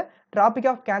வெப்பமண்டலம் வந்து டிராபிக்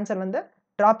ஆஃப் கேன்சர்ல இருந்து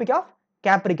டிராபிக் ஆஃப்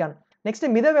கேப்ரிகான். நெக்ஸ்ட்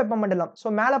மித வெப்பமண்டலம். ஸோ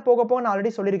மேலே போக போக நான்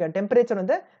ஆல்ரெடி சொல்லியிருக்கேன், டெம்பரேச்சர்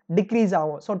வந்து டிக்ரீஸ்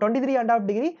ஆகும். ஸோ 23.5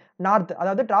 டிகிரி நார்த்,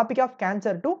 அதாவது tropic of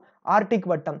cancer to Arctic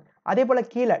வட்டம். அதே போல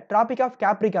கீழே டிராபிக் ஆஃப்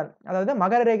கேப்ரிகான், அதாவது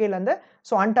மகர ரேகையில இருந்து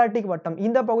ஸோ அண்டார்டிக் வட்டம்.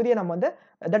 இந்த பகுதியை நம்ம வந்து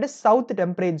that is south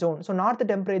temperate zone. So north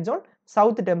temperate zone,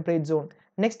 south temperate zone.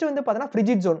 Next வந்து பார்த்தீங்கன்னா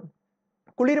ஃப்ரிஜிட் ஜோன்.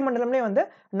 குளிர் மண்டலம்லேயே வந்து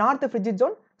north frigid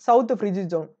zone, south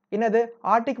frigid zone. என்னது,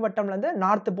 ஆர்டிக் வட்டம்ல இருந்து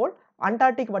நார்த் போல்,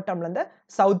 அண்டார்டிக் வட்டம்ல இருந்து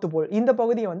சவுத் போல். இந்த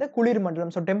பகுதியை வந்து குளிர்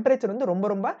மண்டலம். ஸோ டெம்பரேச்சர் வந்து ரொம்ப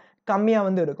ரொம்ப கம்மியா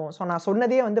வந்து இருக்கும். ஸோ நான்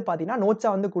சொன்னதே வந்து பார்த்தீங்கன்னா நோட்ஸா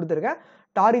வந்து கொடுத்துருக்கேன்.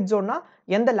 டாரிட் ஜோன்னா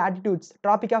எந்த லாட்டிடியூட்ஸ்,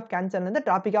 டிராபிக் ஆஃப் கேன்சர்ல இருந்து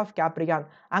டிராபிக் ஆஃப் கேப்ரிகான்,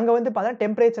 அங்க வந்து பார்த்தீங்கன்னா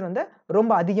டெம்பரேச்சர் வந்து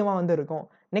ரொம்ப அதிகமா வந்து இருக்கும்.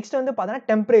 நெக்ஸ்ட் வந்து பார்த்தீங்கன்னா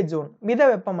டெம்பரேட் ஜோன், மித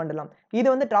வெப்பமண்டலம். இது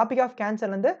வந்து டிராபிக் ஆஃப்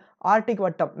கேன்சர்ல இருந்து ஆர்டிக்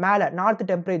வட்டம் மேலே நார்த்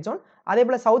டெம்பரேட் ஜோன். அதே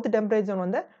போல சவுத் டெம்பரேட் ஜோன்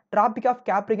வந்து tropic of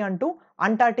Capricorn to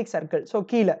Antarctic circle. So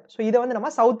கீழே. ஸோ இதை வந்து நம்ம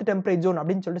சவுத் டெம்பரேட் ஜோன்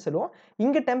அப்படின்னு சொல்லிட்டு சொல்லுவோம்.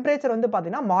 இங்க டெம்பரேச்சர் வந்து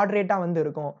பார்த்தீங்கன்னா மாடரேட்டா வந்து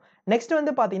இருக்கும். நெக்ஸ்ட்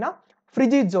வந்து பார்த்தீங்கன்னா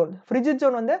ஃப்ரிஜிட் ஜோன். ஃப்ரிஜிட்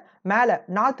ஜோன் வந்து மேலே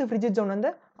நார்த் ஃப்ரிஜிட் ஜோன்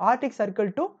வந்து Arctic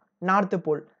circle to north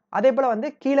pole. அதே போல வந்து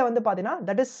கீழே வந்து பார்த்தீங்கன்னா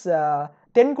தட் இஸ்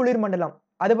தென் குளிர் மண்டலம்.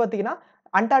 அது பார்த்தீங்கன்னா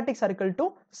Antarctic circle to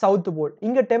south pole.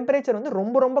 இங்க டெம்பரேச்சர் வந்து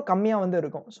ரொம்ப ரொம்ப கம்மியா வந்து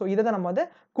இருக்கும். ஸோ இதை தான் நம்ம வந்து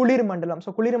குளிர் மண்டலம். ஸோ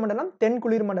குளிர் மண்டலம், தென்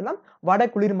குளிர் மண்டலம், வட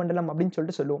குளிர் மண்டலம் அப்படின்னு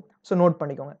சொல்லிட்டு சொல்லுவோம். ஸோ நோட்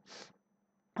பண்ணிக்கோங்க.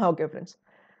 Okay friends.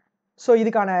 ஸோ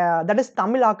இதுக்கான தட் இஸ்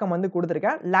தமிழ் ஆக்கம் வந்து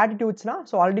கொடுத்துருக்கேன். லாட்டிடியூட்ஸ்னா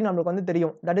ஸோ ஆல்ரெடி நம்மளுக்கு வந்து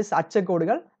தெரியும், தட் இஸ்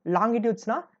அச்சக்கோடுகள்.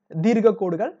 லாங்கிடியூட்ஸ்னா தீர்க்க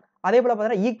கோடுகள். அதே போல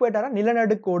பார்த்தீங்கன்னா ஈக்குவேட்டரா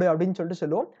நிலநடுக்கோடு அப்படின்னு சொல்லிட்டு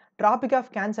சொல்லுவோம். டிராபிக்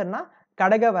ஆஃப் கேன்சர்னா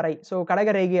கடக வரை, ஸோ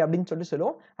கடக ரேகை அப்படின்னு சொல்லிட்டு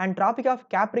சொல்லுவோம். அண்ட் டிராபிக் ஆஃப்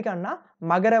கேப்ரிகான்னா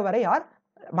மகர வரை ஆர்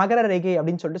மகர ரேகை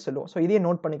அப்படின்னு சொல்லிட்டு சொல்லுவோம். ஸோ இதையே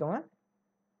நோட் பண்ணிக்கோங்க.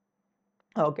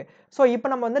 ஓகே. ஸோ இப்போ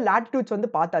நம்ம வந்து லாட்டிடியூட்ஸ் வந்து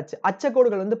பார்த்தாச்சு,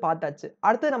 அச்சக்கோடுகள் வந்து பார்த்தாச்சு.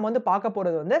 அடுத்து நம்ம வந்து பார்க்க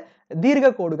போறது வந்து தீர்க்க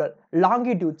கோடுகள்,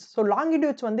 லாங்கிடியூட்ஸ். ஸோ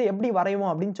லாங்கிடியூட்ஸ் வந்து எப்படி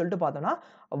வரைவோம் அப்படின்னு சொல்லிட்டு பார்த்தோம்னா,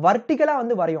 வர்டிகலா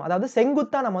வந்து வரையும், அதாவது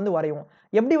செங்குத்தா நம்ம வந்து வரைவோம்.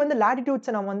 எப்படி வந்து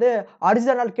லாட்டிடியூட்ஸ் நம்ம வந்து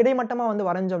ஹாரிசான்டல் கிடைமட்டமா வந்து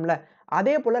வரைஞ்சோம்ல,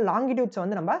 அதே போல லாங்கிடியூட்ஸ்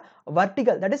வந்து நம்ம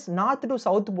vertical, that is north to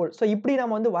south pole. So இப்படி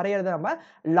நம்ம வந்து வரையறத நம்ம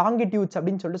லாங்கிடியூட்ஸ்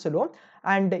அப்படின்னு சொல்லிட்டு சொல்லுவோம்.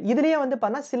 அண்ட் இதுலயே வந்து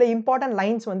பார்த்தா சில இம்பார்ட்டன்ட்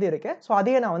லைன்ஸ் வந்து இருக்கு. ஸோ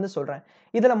அதையே நான் வந்து சொல்றேன்.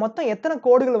 இதுல மொத்தம் எத்தனை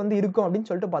கோடுகள் வந்து இருக்கும் அப்படின்னு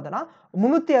சொல்லிட்டு பார்த்தோம்னா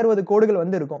 360 கோடுகள்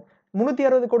வந்து இருக்கும்.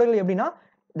 360 கோடுகள் எப்படின்னா,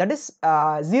 தட் இஸ்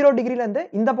 0 டிகிரில இருந்து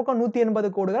இந்த பக்கம் 180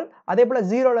 கோடுகள். அதே போல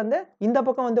 0ல இருந்து இந்த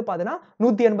பக்கம் வந்து பார்த்தீங்கன்னா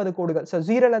 180 கோடுகள். ஸோ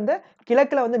 0ல இருந்து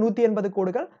கிழக்குல வந்து 180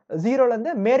 கோடுகள், 0ல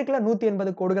இருந்து மேற்குல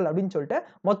 180 கோடுகள் அப்படின்னு சொல்லிட்டு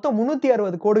மொத்தம்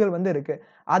 360 கோடுகள் வந்து இருக்கு.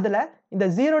 அதுல இந்த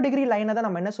 0 டிகிரி லைனை தான்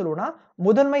நம்ம என்ன சொல்லுவோம்னா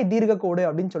முதன்மை தீர்க்க கோடு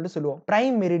அப்படின்னு சொல்லிட்டு சொல்லுவோம்.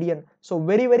 Prime meridian. So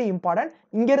very very important.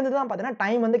 இங்க இருந்து தான் பார்த்தீங்கன்னா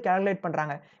டைம் வந்து கால்குலேட்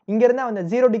பண்றாங்க. இங்க இருந்தா வந்து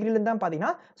 0 டிகிரில இருந்து தான்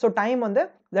பார்த்தீங்கன்னா ஸோ டைம் வந்து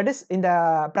தட் இஸ் இந்த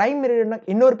பிரைம் மெரிடியன்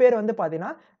இன்னொரு பேர் வந்து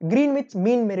பார்த்தீங்கன்னா கிரீன்விச்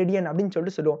மீன் மெரிடியன் அப்படின்னு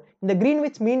சொல்லிட்டு சொல்லுவோம். இந்த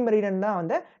கிரீன்விச் மீன் மெரிடியன் தான்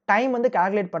வந்து டைம் வந்து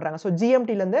கால்குலேட் பண்றாங்க. ஸோ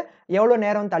ஜிஎம்டில இருந்து எவ்வளவு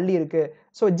நேரம் தள்ளி இருக்கு,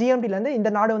 ஸோ ஜிஎம்டில இருந்து இந்த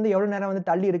நாடு வந்து எவ்வளவு நேரம் வந்து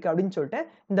தள்ளி இருக்கு அப்படின்னு சொல்லிட்டு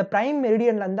இந்த பிரைம்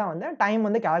மெரிடியன்ல இருந்து தான் வந்து டைம்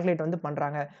வந்து கால்குலேட் வந்து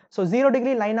பண்றாங்க. So 0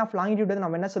 degree line of longitude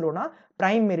நம்ம என்ன சொல்லுவோம்னா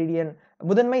பிரைம் மெரிடியன்,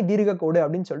 முதன்மை தீர்க்க கோடு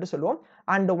அப்படின்னு சொல்லிட்டு சொல்லுவோம்.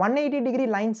 And 180 degree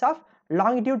lines of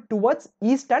longitude towards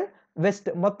east and west.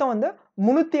 மொத்தம் வந்து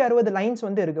 360 லைன்ஸ்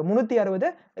வந்து இருக்கு. 360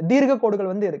 தீர்க்க கோடுகள்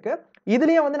வந்து இருக்கு.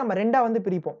 இதுலயே வந்து நம்ம ரெண்டா வந்து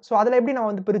பிரிப்போம். சோ அதுல எப்படி நம்ம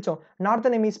வந்து பிரிச்சோம்,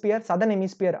 நார்த்தன் ஹெமிஸ்பியர், சதர்ன்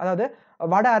ஹெமிஸ்பியர், அதாவது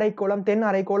வட அரைக்கோளம், தென்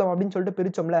அரைக்கோளம் அப்படின்னு சொல்லிட்டு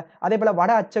பிரிச்சோம்ல. அதே போல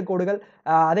வட அச்சக்கோடுகள்,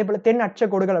 அதே போல தென்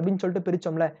அச்சக்கோடுகள் அப்படின்னு சொல்லிட்டு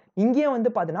பிரிச்சோம்ல. இங்கேயும்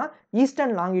வந்து பாத்தீங்கன்னா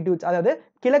ஈஸ்டர்ன் லாங்கிடியூட்ஸ், அதாவது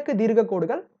கிழக்கு தீர்க்க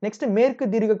கோடுகள், நெக்ஸ்ட் மேற்கு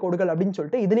தீர்க்க கோடுகள் அப்படின்னு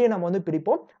சொல்லிட்டு இதுலயே நம்ம வந்து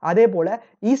பிரிப்போம். அதே போல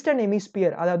ஈஸ்டர்ன்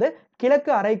ஹெமிஸ்பியர், அதாவது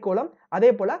கிழக்கு அரைக்கோளம்,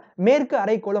 அதே போல மேற்கு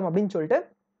அரைக்கோளம் அப்படின்னு சொல்லிட்டு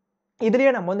இதுலயே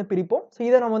நம்ம வந்து பிரிப்போம். ஸோ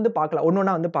இதை நம்ம வந்து பார்க்கலாம்,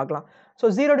 ஒன்னொன்னா வந்து பார்க்கலாம். ஸோ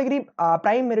 0 டிகிரி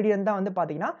பிரைம் மெரிடியன் தான் வந்து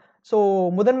பார்த்தீங்கன்னா ஸோ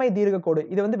முதன்மை தீர்க்க கோடு.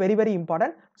 இது வந்து வெரி வெரி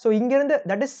இம்பார்ட்டன்ட். ஸோ இங்கிருந்து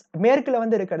தட் இஸ் மேற்குல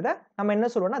வந்து இருக்கிறத நம்ம என்ன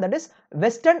சொல்லுவோம்னா தட் இஸ்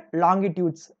வெஸ்டர்ன்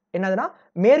லாங்கிடியூட்ஸ். என்னதுன்னா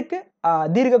மேற்கு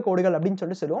தீர்க்க கோடுகள் அப்படின்னு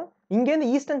சொல்லிட்டு சொல்லுவோம். இங்கேருந்து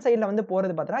ஈஸ்டர்ன் சைடில் வந்து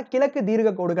போறது பார்த்தீங்கன்னா கிழக்கு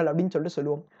தீர்க்க கோடுகள் அப்படின்னு சொல்லிட்டு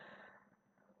சொல்லுவோம்.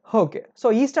 Okay. So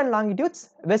eastern longitudes,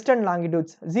 western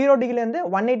longitudes. 0 டிகிரிலேருந்து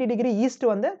 180 degree east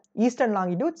வந்து eastern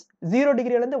longitudes, 0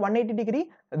 டிகிரிலேருந்து 180 degree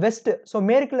west, so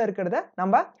மேற்குல இருக்கிறத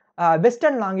நம்ம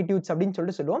வெஸ்டர்ன் லாங்கிடியூட்ஸ் அப்படின்னு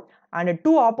சொல்லிட்டு சொல்லுவோம். And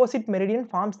two opposite meridian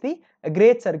forms the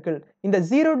great circle. இந்த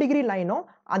 0 டிகிரி லைனும்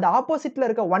அந்த ஆப்போசிட்ல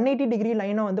இருக்க 180 டிகிரி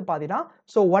லைனும் வந்து பார்த்தீங்கன்னா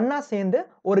ஸோ ஒன்னா சேர்ந்து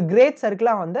ஒரு கிரேட்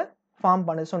சர்க்கிளா வந்து ஃபார்ம்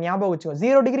பண்ணுது. ஸோ ஞாபகம் வச்சுக்கோங்க,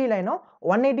 0 டிகிரி லைனும்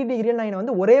 180 டிகிரி லைன்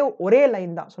வந்து ஒரே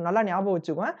லைன் தான். ஸோ நல்லா ஞாபகம்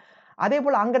வச்சுக்கோங்க. அதே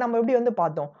போல அங்க நம்ம எப்படி வந்து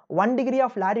பார்த்தோம் 1 டிகிரி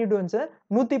ஆஃப் லாட்டிடியூட் வந்து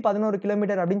 111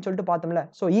 கிலோமீட்டர் அப்படின்னு சொல்லிட்டு பார்த்தோம்ல.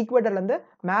 ஸோ ஈக்குவேட்டர்ல இருந்து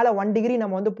மேல 1 டிகிரி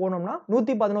நம்ம வந்து போனோம்னா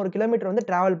 111 கிலோமீட்டர் வந்து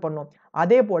டிராவல் பண்ணோம்.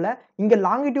 அதே போல இங்க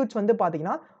லாங்கிடியூட்ஸ் வந்து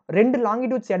பாத்தீங்கன்னா 2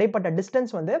 லாங்கிடியூட்ஸ் இடைப்பட்ட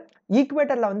டிஸ்டன்ஸ் வந்து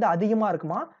ஈக்குவேட்டர்ல வந்து அதிகமா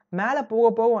இருக்குமா, மேல போக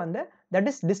போக வந்து தட்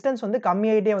இஸ் டிஸ்டன்ஸ் வந்து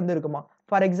கம்மியாயிட்டே வந்து இருக்குமா.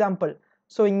 ஃபார் எக்ஸாம்பிள்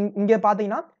ஸோ இங்க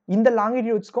பாத்தீங்கன்னா இந்த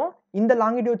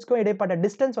லாங்கிடியூட்ஸ்க்கும் இடைப்பட்ட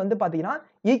டிஸ்டன்ஸ் வந்து பாத்தீங்கன்னா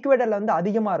ஈக்குவேட்டர்ல வந்து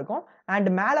அதிகமா இருக்கும். அண்ட்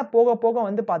மேல போக போக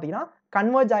வந்து பாத்தீங்கன்னா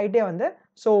கன்வர்ஜ் ஆயிட்டே வந்து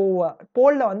ஸோ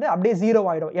போல்ல வந்து அப்படியே 0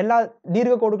 ஆயிடும். எல்லா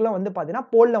தீர்க்க கோடுகளும் வந்து பாத்தீங்கன்னா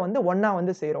போல்ல வந்து ஒண்ணா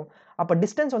வந்து சேரும். அப்ப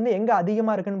டிஸ்டன்ஸ் வந்து எங்க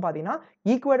அதிகமா இருக்குன்னு பாத்தீங்கன்னா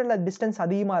ஈக்குவேட்டர்ல டிஸ்டன்ஸ்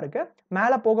அதிகமா இருக்கு.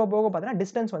 மேல போக போக பாத்தீங்கன்னா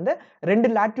டிஸ்டன்ஸ் வந்து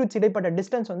 2 லாட்டிடியூட்ஸ் இடைப்பட்ட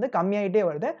டிஸ்டன்ஸ் வந்து கம்மியாயிட்டே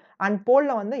வருது. அண்ட்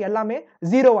போல்ல வந்து எல்லாமே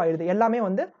 0 ஆயிடுது. எல்லாமே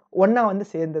வந்து ஒண்ணா வந்து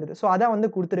சேர்ந்துருது. ஸோ அதான் வந்து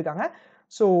குடுத்திருக்காங்க.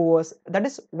 So that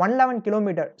is 111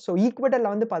 kilometre. So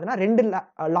ஈக்குவேட்டர்ல வந்து பாத்தீங்கன்னா 2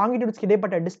 லாங்கிடியூட்ஸ்க்கு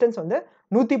இடைப்பட்ட டிஸ்டன்ஸ் வந்து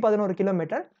 111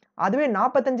 கிலோமீட்டர். அதுவே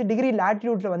 45 டிகிரி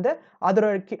லாட்டிடியூட்ல வந்து அதோட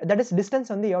தட் இஸ்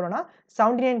டிஸ்டன்ஸ் வந்து எவ்வளோனா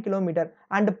 79 கிலோமீட்டர்.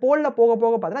 அண்ட் போல்ல போக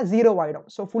போக பாத்தீங்கன்னா 0 ஆயிடும்.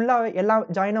 ஸோ ஃபுல்லாவே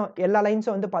எல்லா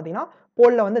லைன்ஸும் வந்து பாத்தீங்கன்னா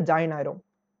போல்ல வந்து ஜாயின் ஆயிரும்.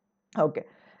 ஓகே.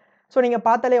 ஸோ நீங்க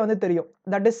பார்த்தாலே வந்து தெரியும்.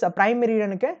 தட் இஸ் பிரைம்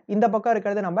மெரிடியனுக்கு இந்த பக்கம்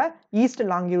இருக்கிறது நம்ம ஈஸ்ட்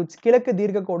லாங்கிடியூட்ஸ் கிழக்கு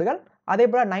தீர்க்க கோடுகள். அதே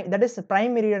போல தட் இஸ்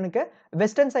பிரைம் மெரிடியனுக்கு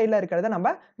வெஸ்டர்ன் சைடுல இருக்கிறத நம்ம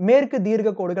மேற்கு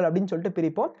தீர்க்க கோடுகள் அப்படின்னு சொல்லிட்டு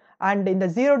பிரிப்போம். அண்ட் இந்த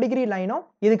 0 டிகிரி லைனும்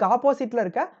இதுக்கு ஆப்போசிட்ல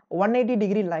இருக்க 180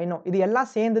 டிகிரி லைனும் இது எல்லாம்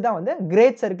சேர்ந்து தான் வந்து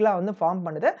கிரேட் சர்க்கிளா வந்து ஃபார்ம்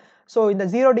பண்ணுது. ஸோ இந்த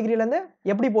 0 டிகிரில இருந்து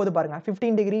எப்படி போகுது பாருங்க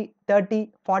 15 டிகிரி 30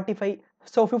 45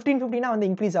 ஸோ 15 வந்து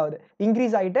இன்க்ரீஸ் ஆகுது.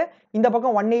 இன்க்ரீஸ் ஆயிட்டு இந்த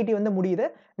பக்கம் 180 வந்து முடியுது.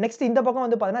 நெக்ஸ்ட் இந்த பக்கம்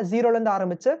வந்து பாத்தீங்கன்னா 0ல இருந்து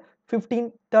ஆரம்பிச்சு 15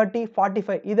 30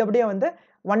 45 இது அப்படியே வந்து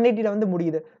 180ல வந்து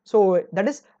முடியுது. ஸோ தட்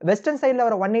இஸ் வெஸ்டர்ன் சைடுல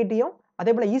வர 180யும்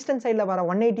அதே போல ஈஸ்டர்ன் சைடுல வர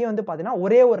 180யும் வந்து பாத்தீங்கன்னா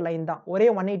ஒரே ஒரு லைன் தான். ஒரே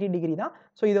 180 டிகிரி தான்.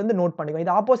 ஸோ இது வந்து நோட் பண்ணிக்கோ.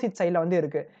 இது ஆப்போசிட் சைடுல வந்து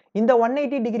இருக்கு. இந்த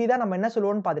 180 டிகிரி தான் நம்ம என்ன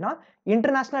சொல்லுவோம்னு பாத்தீங்கன்னா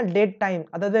இன்டர்நேஷனல் டேட் டைம்.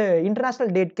 அதாவது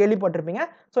இன்டர்நேஷனல் டேட் கேள்விப்பட்டிருப்பீங்க.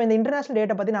 ஸோ இந்த இன்டர்நேஷனல்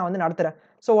டேட்டை பத்தி நான் வந்து நடத்துறேன்.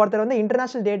 ஸோ ஒருத்தர் வந்து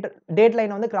இன்டர்நேஷனல் டேட்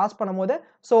லைனை வந்து கிராஸ் பண்ணும்போது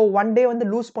ஸோ 1 டே வந்து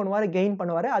லூஸ் பண்ணுவாரு, கெயின்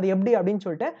பண்ணுவாரு. அது எப்படி அப்படின்னு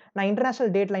சொல்லிட்டு நான்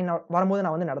இன்டர்நேஷனல் டேட் லைன் வரும்போது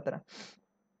நான் வந்து நடத்துறேன்.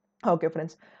 Okay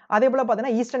friends. அதே போல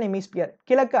பாத்தீங்கன்னா ஈஸ்டர்ன் ஹெமிஸ்பியர்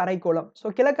கிழக்கு அரைக்கோளம். ஸோ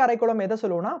கிழக்கு அரைக்கோளம் எதை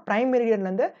சொல்லுவோம்னா பிரைம் மெரிடியன்ல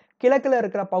இருந்து கிழக்குல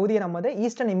இருக்கிற பகுதியை நம்ம வந்து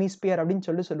ஈஸ்டர்ன் ஹெமிஸ்பியர் அப்படின்னு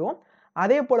சொல்லுவோம்.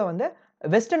 அதே போல வந்து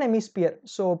வெஸ்டர்ன் ஹெமிஸ்பியர்.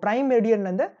 ஸோ பிரைம் மெரிடியன்ல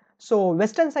இருந்து ஸோ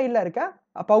வெஸ்டர்ன் சைடுல இருக்க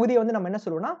பகுதியை வந்து நம்ம என்ன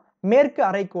சொல்லுவோம்னா மேற்கு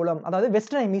அரைக்கோளம் அதாவது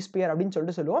வெஸ்டர்ன் ஹெமிஸ்பியர் அப்படின்னு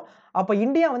சொல்லுவோம். அப்ப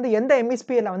இந்தியா வந்து எந்த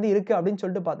ஹெமிஸ்பியர்ல வந்து இருக்கு அப்படின்னு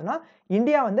சொல்லிட்டு பார்த்தோம்னா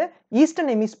இந்தியா வந்து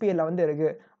ஈஸ்டர்ன் ஹெமிஸ்பியர்ல வந்து இருக்கு.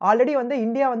 ஆல்ரெடி வந்து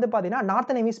இந்தியா வந்து பாத்தீங்கன்னா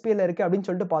நார்த்தன் ஹெமிஸ்பியர்ல இருக்கு அப்படின்னு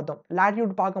சொல்லிட்டு பார்த்தோம்.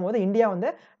 லாட்டிடியூட் பார்க்கும்போது இந்தியா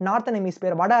வந்து நார்த்தன்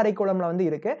ஹெமிஸ்பியர் வட அரைக்கோளம்ல வந்து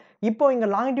இருக்கு. இப்போ இங்க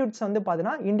லாங்கிடியூட்ஸ் வந்து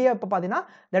பாத்தீங்கன்னா இந்தியா இப்ப பாத்தீங்கன்னா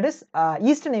தட் இஸ்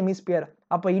ஈஸ்டர்ன் ஹெமிஸ்பியர்.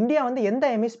 அப்ப இந்தியா வந்து எந்த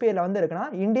ஹெமிஸ்பியர்ல வந்து இருக்குன்னா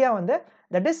இந்தியா வந்து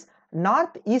that is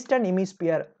north eastern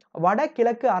hemisphere வட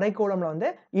கிழக்கு அரைக்கோளம்ல வந்து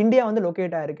இந்தியா வந்து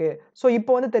லொகேட் ஆயிருக்கு. ஸோ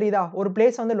இப்போ வந்து தெரியுதா ஒரு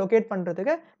பிளேஸ் வந்து லொகேட்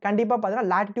பண்றதுக்கு கண்டிப்பா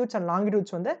பாத்தீங்கன்னா லாட்டிடியூட்ஸ் அண்ட்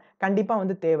லாங்கிடியூட்ஸ் வந்து கண்டிப்பா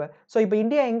வந்து தேவை. ஸோ இப்போ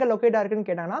இந்தியா எங்க லொகேட் ஆயிருக்குன்னு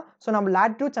கேட்டாங்கன்னா ஸோ நம்ம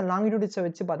லாட்டிடியூட்ஸ் அண்ட் லாங்கிடியூட்ஸை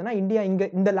வச்சு பார்த்தீங்கன்னா இந்தியா இங்க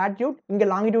இந்த லாட்டிடியூட் இங்க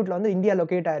லாங்கிடியூட்ல வந்து இந்தியா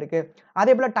லொகேட் ஆயிருக்கு.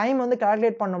 அதே போல டைம் வந்து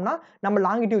கால்குலேட் பண்ணோம்னா நம்ம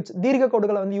லாங்கிடியூட்ஸ் தீர்க்க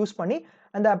கோடுகளை வந்து யூஸ் பண்ணி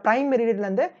அந்த பிரைம் மெரிடியன்ல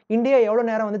இருந்து இந்தியா எவ்வளவு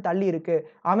நேரம் வந்து தள்ளி இருக்கு,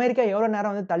 அமெரிக்கா எவ்வளவு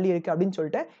நேரம் வந்து தள்ளி இருக்கு அப்படின்னு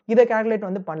சொல்லிட்டு இதை கால்குலேட்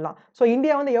வந்து பண்ணலாம். ஸோ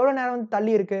இந்தியா வந்து எவ்வளவு நேரம் வந்து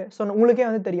தள்ளி இருக்கு ஸோ உங்களுக்கே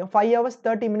வந்து தெரியும் 5 hours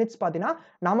 30 minutes பாத்தீங்கன்னா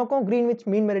நமக்கும் கிரீன்விச்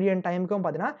மீன் மெரிடியன் டைமுக்கும்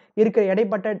பாத்தீங்கன்னா இருக்கிற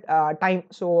இடைப்பட்ட டைம்.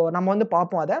 ஸோ நம்ம வந்து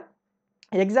பார்ப்போம் அதை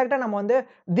எக்ஸாக்டா நம்ம வந்து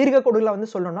தீர்க்க கோடுகளை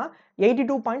வந்து சொல்லணும்னா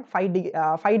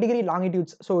 82.5 டிகிரி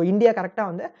லாங்கிடியூட்ஸ். ஸோ இந்தியா கரெக்டா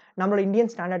வந்து நம்மளோட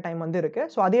இந்தியன் ஸ்டாண்டர்ட் டைம் வந்து இருக்கு.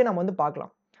 ஸோ அதையே நம்ம வந்து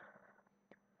பார்க்கலாம்.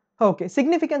 Okay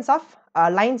significance of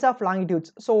lines of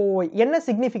longitudes. So என்ன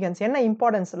சிக்னிஃபிகன்ஸ் என்ன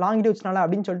இம்பார்ட்டன்ஸ் லாங்கிடியூட்ஸ்னால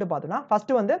அப்படின்னு சொல்லிட்டு பார்த்தோம்னா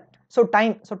ஃபர்ஸ்ட் வந்து ஸோ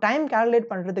டைம் கால்குலேட்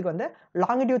பண்ணுறதுக்கு வந்து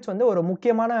லாங்கிடியூட்ஸ் வந்து ஒரு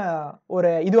முக்கியமான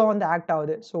ஒரு இதுவாக வந்து ஆக்ட்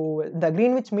ஆகுது. ஸோ இந்த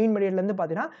கிரீன்விச் மீன் மெரிடியன்லேருந்து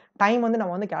பார்த்தீங்கன்னா டைம் வந்து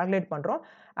நம்ம வந்து கால்குலேட் பண்ணுறோம்.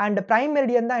 அண்ட் பிரைம்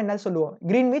மெரிடியன் தான் என்ன சொல்லுவோம்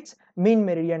கிரீன்விச் மீன்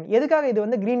மெரிடியன். எதுக்காக இது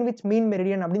வந்து கிரீன்விச் மீன்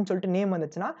மெரிடியன் அப்படின்னு சொல்லிட்டு நேம்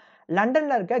வந்துச்சுன்னா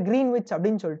லண்டன்ல இருக்க கிரீன்விச்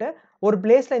அப்படின்னு சொல்லிட்டு ஒரு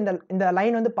பிளேஸ்ல இந்த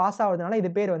லைன் வந்து பாஸ் ஆகுறதுனால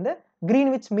இது பேர் வந்து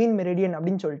கிரீன்விச் மீன் மெரிடியன்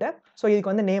அப்படின்னு சொல்லிட்டு ஸோ இதுக்கு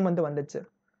வந்து நேம் வந்து வந்துச்சு.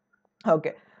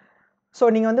 ஓகே ஸோ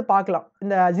நீங்க வந்து பார்க்கலாம்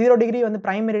இந்த 0 டிகிரி வந்து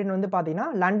பிரைம் மெரிடியன் வந்து பார்த்தீங்கன்னா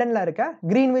லண்டன்ல இருக்க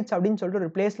கிரீன்விச் அப்படின்னு சொல்லிட்டு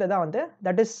ஒரு பிளேஸ்ல தான் வந்து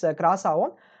தட் இஸ் கிராஸ்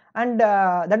ஆகும். அண்ட்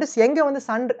தட் இஸ் எங்க வந்து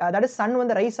சன்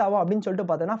வந்து ரைஸ் ஆகும் அப்படின்னு சொல்லிட்டு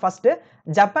பார்த்தோம்னா ஃபர்ஸ்ட்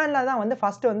ஜப்பான்ல தான் வந்து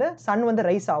ஃபர்ஸ்ட் வந்து சன் வந்து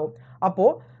ரைஸ் ஆகும். அப்போ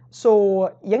ஸோ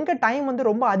எங்க டைம் வந்து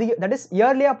ரொம்ப அதிக தட் இஸ்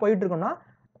இயர்லியா போயிட்டு இருக்கோம்னா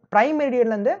பிரைம்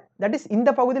மெரிடியன்ல இருந்து தட் இஸ் இந்த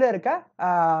பகுதியில் இருக்க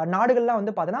நாடுகள்லாம்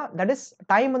வந்து பார்த்தோன்னா தட் இஸ்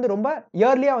டைம் வந்து ரொம்ப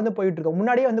இயர்லியா வந்து போயிட்டு இருக்கும்,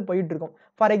 முன்னாடியே வந்து போயிட்டு இருக்கும்.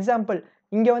 ஃபார் எக்ஸாம்பிள்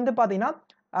இங்க வந்து பார்த்தீங்கன்னா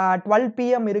 12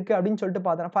 PM இருக்கு அப்படின்னு சொல்லிட்டு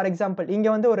பார்த்தோம். ஃபார் எக்ஸாம்பிள் இங்க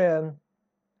வந்து ஒரு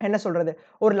என்ன சொல்றது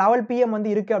ஒரு 11 PM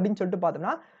வந்து இருக்கு அப்படின்னு சொல்லிட்டு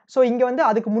பார்த்தோம்னா ஸோ இங்க வந்து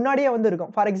அதுக்கு முன்னாடியே வந்து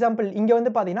இருக்கும். ஃபார் எக்ஸாம்பிள் இங்க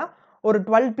வந்து பார்த்தீங்கன்னா ஒரு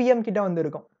 12 PM கிட்ட வந்து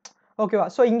இருக்கும். ஓகேவா?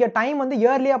 ஸோ இங்க டைம் வந்து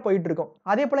இயர்லியா போயிட்டு இருக்கும்.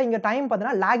 அதே போல இங்க டைம்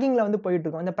பார்த்தீங்கன்னா லாகிங்ல வந்து போயிட்டு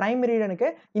இருக்கும். இந்த பிரைம் மெரிடியனுக்கு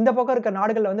இந்த பக்கம் இருக்க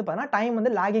நாடுகள்ல வந்து பார்த்தீங்கன்னா டைம்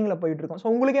வந்து லாகிங்ல போயிட்டு இருக்கும். ஸோ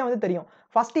உங்களுக்கே வந்து தெரியும்.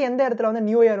 ஃபர்ஸ்ட் எந்த இடத்துல வந்து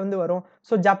நியூ இயர் வந்து வரும்?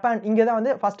 ஸோ ஜப்பான் இங்க தான்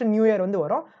வந்து ஃபர்ஸ்ட் நியூ இயர் வந்து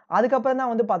வரும். அதுக்கப்புறம்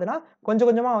தான் வந்து பார்த்தீங்கன்னா கொஞ்சம்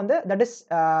கொஞ்சமா வந்து தட் இஸ்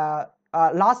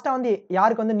லாஸ்ட்டா வந்து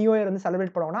யாருக்கு வந்து நியூ இயர் வந்து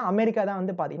செலிப்ரேட் பண்ணுவாங்கன்னா, அமெரிக்கா தான்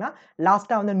வந்து பார்த்தீங்கன்னா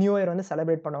லாஸ்ட்டா வந்து நியூ இயர் வந்து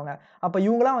செலிப்ரேட் பண்ணுவாங்க. அப்ப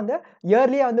இவங்கலாம் வந்து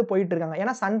இயர்லியா வந்து போயிட்டு இருக்காங்க.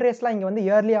 ஏன்னா சன்ரைஸ்லாம் இங்க வந்து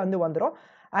இயர்லியா வந்து வந்துரும்.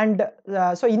 அண்ட்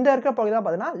ஸோ இந்த இருக்கிற பகுதி தான்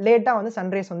பார்த்தீங்கன்னா, லேட்டா வந்து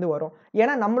சன்ரைஸ் வந்து வரும்.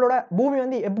 ஏன்னா நம்மளோட பூமி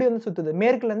வந்து எப்படி வந்து சுத்துது?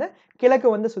 மேற்குலேருந்து கிழக்கு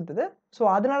வந்து சுத்துது. ஸோ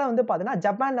அதனால வந்து பார்த்தீங்கன்னா,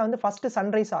 ஜப்பான்ல வந்து ஃபர்ஸ்ட்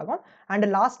சன்ரைஸ் ஆகும். அண்ட்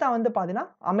லாஸ்ட்டா வந்து பார்த்தீங்கன்னா,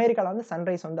 அமெரிக்கால வந்து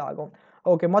சன்ரைஸ் வந்து ஆகும்.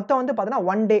 ஓகே. மொத்தம் வந்து பார்த்தீங்கன்னா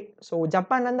 1 டே. ஸோ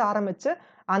ஜப்பான்லேருந்து ஆரம்பிச்சு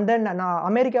அண்ட் தென் நான்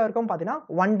அமெரிக்கா வரைக்கும் பார்த்தீங்கன்னா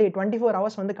 1 டே 24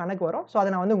 ஹவர்ஸ் வந்து கணக்கு வரும். ஸோ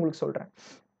அத நான் வந்து உங்களுக்கு சொல்றேன்.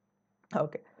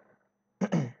 ஓகே.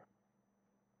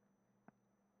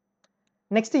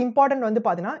 நெக்ஸ்ட் இம்பார்ட்டன்ட் வந்து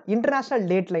பார்த்தீங்கன்னா, international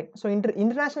date line. So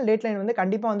international date line வந்து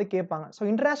கண்டிப்பா வந்து கேட்பாங்க. ஸோ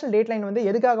இன்டர்நேஷனல் டேட் லைன் வந்து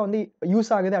எதுக்காக வந்து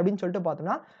யூஸ் ஆகுது அப்படின்னு சொல்லிட்டு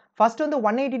பார்த்தோம்னா, ஃபர்ஸ்ட் வந்து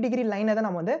 180 டிகிரி லைன தான்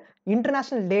நம்ம வந்து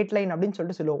இன்டர்நேஷனல் டேட் லைன் அப்படின்னு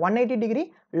சொல்லிட்டு சொல்லுவோம். 180 டிகிரி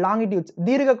லாங்கிட்யூட்ஸ்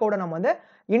தீர்க்க கோட நம்ம வந்து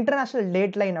இன்டர்நேஷனல்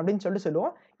டேட் லைன் அப்படின்னு சொல்லிட்டு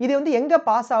சொல்லுவோம். இது வந்து எங்க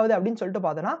பாஸ் ஆகுது அப்படின்னு சொல்லிட்டு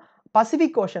பார்த்தோம்னா,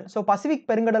 பசிபிக் ஓஷன். ஸோ பசிபிக்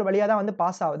பெருங்கடல் வழியா தான் வந்து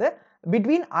பாஸ் ஆகுது.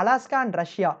 Between Alaska and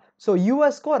Russia. So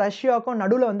யுஎஸ்க்கும் ரஷ்யாவுக்கும்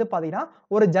நடுவுல வந்து பார்த்தீங்கன்னா,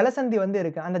 ஒரு ஜலசந்தி வந்து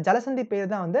இருக்கு. அந்த ஜலசந்தி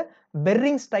பேர் தான் வந்து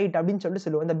பெர்ரிங் ஸ்ட்ரைட் அப்படின்னு சொல்லிட்டு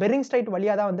சொல்லுவோம். இந்த பெர்ரிங் ஸ்ட்ரைட்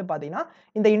வழியா தான் வந்து பார்த்தீங்கன்னா,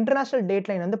 இந்த இன்டர்நேஷனல் டேட்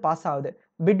லைன் வந்து பாஸ் ஆகுது.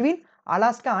 Between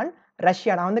Alaska and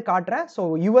Russia. நான் வந்து காட்டுறேன். ஸோ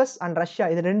யுஎஸ் அண்ட் ரஷ்யா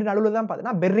இது 2 நடுவுல தான்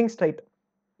பார்த்தீங்கன்னா, பெர்ரிங் ஸ்ட்ரைட்.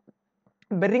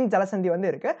 பெர்ரிங் ஜலசந்தி வந்து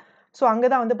இருக்கு. ஸோ அங்க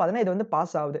தான் வந்து பார்த்தீங்கன்னா, இது வந்து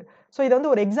பாஸ் ஆகுது. ஸோ இத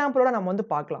வந்து ஒரு எக்ஸாம்பிளோட நம்ம வந்து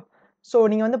பார்க்கலாம். ஸோ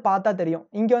நீங்க வந்து பார்த்தா தெரியும்.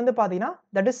 இங்க வந்து பார்த்தீங்கன்னா,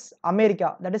 that is America,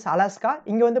 that is Alaska.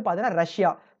 இங்க வந்து பார்த்தீங்கன்னா, ரஷ்யா.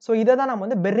 ஸோ இத தான் நம்ம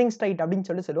வந்து பெர்ரிங் ஸ்ட்ரைட் அப்படின்னு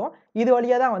சொல்லி சொல்லுவோம். இது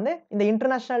வழியா தான் வந்து இந்த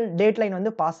இன்டர்நேஷனல் டேட் லைன்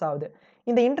வந்து பாஸ் ஆகுது.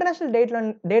 இந்த இன்டர்நேஷனல்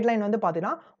டேட் லைன் வந்து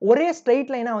பார்த்தீங்கன்னா, ஒரே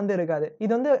ஸ்ட்ரெய்ட் லைனா வந்து இருக்காது.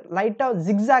 இது வந்து லைட்டா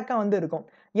ஜிக்ஸாக்கா வந்து இருக்கும்.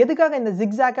 எதுக்காக இந்த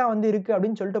ஜிக்ஸாக்கா வந்து இருக்கு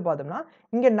அப்படின்னு சொல்லிட்டு பார்த்தோம்னா,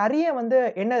 இங்க நெறைய வந்து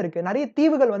என்ன இருக்கு? நெறைய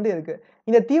தீவுகள் வந்து இருக்கு.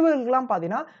 இந்த தீவுகளுக்கெல்லாம்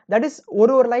பார்த்தீங்கன்னா, தட் இஸ்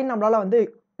ஒரு லைன் நம்மளால வந்து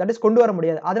தட் இஸ் கொண்டு வர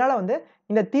முடியாது. அதனால வந்து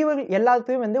இந்த தீவுகள்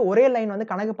எல்லாத்தையும் வந்து ஒரே லைன் வந்து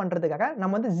கணக்கு பண்றதுக்காக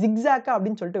நம்ம வந்து ஜிக்ஸாக்கா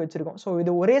அப்படின்னு சொல்லிட்டு வச்சிருக்கோம். ஸோ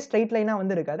இது ஒரே ஸ்ட்ரெய்ட் லைனா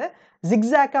வந்து இருக்காது.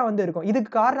 ஜிக்ஸாக்கா வந்து இருக்கும்.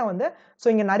 இதுக்கு காரணம் வந்து ஸோ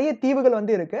இங்க நெறைய தீவுகள்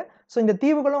வந்து இருக்கு. ஸோ இந்த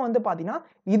தீவுகளும் வந்து பார்த்தீங்கன்னா,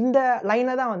 இந்த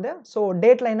லைன தான் வந்து ஸோ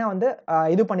டேட் லைனா வந்து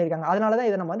இது பண்ணியிருக்காங்க. அதனால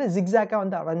தான் இத நம்ம வந்து ஜிக்ஸாக்கா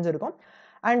வந்து வரைஞ்சிருக்கோம்.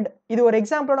 அண்ட் இது ஒரு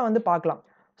எக்ஸாம்பிளோட வந்து பார்க்கலாம்.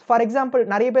 ஃபார் எக்ஸாம்பிள்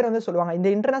நெறைய பேர் வந்து சொல்லுவாங்க. இந்த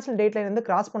இன்டர்நேஷனல் டேட் லைன் வந்து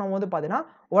கிராஸ் பண்ணும்போது பார்த்தீங்கன்னா,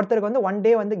 ஒருத்தருக்கு வந்து 1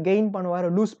 டே வந்து கெயின் பண்ணுவாரு,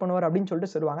 லூஸ் பண்ணுவாரு அப்படின்னு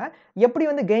சொல்லிட்டு சொல்லுவாங்க. எப்படி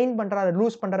வந்து கெயின் பண்றாரு,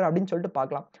 லூஸ் பண்றாரு அப்படின்னு சொல்லிட்டு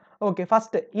பார்க்கலாம். ஓகே.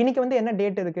 ஃபர்ஸ்ட் இன்னைக்கு வந்து என்ன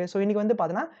டேட் இருக்கு? ஸோ இன்னைக்கு வந்து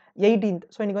பார்த்தீங்கன்னா 18th.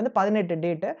 ஸோ இன்னைக்கு வந்து 18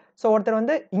 டேட். ஸோ ஒருத்தர்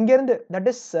வந்து இங்கேருந்து தட்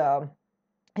இஸ்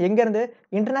எங்கேருந்து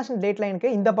இன்டர்நேஷனல் டேட்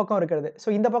லைனுக்கு இந்த பக்கம் இருக்கிறது. ஸோ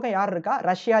இந்த பக்கம் யார் இருக்கா?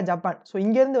 Russia, Japan. ஸோ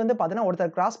இங்கேருந்து வந்து பார்த்தீங்கன்னா,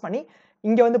 ஒருத்தர் கிராஸ் பண்ணி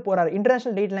இங்க வந்து போறாரு.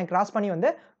 இன்டர்நேஷனல் டேட் லைன் கிராஸ் பண்ணி வந்து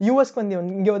யுஎஸ்க்கு வந்து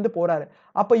இங்க வந்து போறாரு.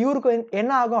 அப்ப இவருக்கு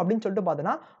என்ன ஆகும் அப்படின்னு சொல்லிட்டு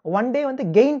பார்த்தோம்னா, 1 டே வந்து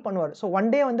கெயின் பண்ணுவாரு. ஸோ 1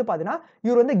 டே வந்து பார்த்தீங்கன்னா,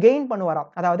 இவரு வந்து கெயின் பண்ணுவாராம்.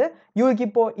 அதாவது இவருக்கு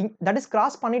இப்போ தட் இஸ்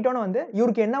கிராஸ் பண்ணிட்டோன்னு வந்து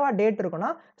இவருக்கு என்னவா டேட் இருக்கும்னா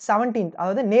 17th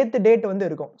அதாவது நேத்து டேட் வந்து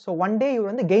இருக்கும். ஸோ 1 டே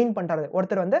இவர் வந்து கெயின் பண்றாரு.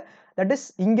 ஒருத்தர் வந்து தட் இஸ்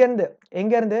இங்கேருந்து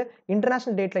எங்கேருந்து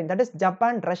international date line that is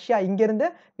Japan, Russia இங்கேருந்து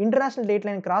இன்டர்நேஷனல் டேட்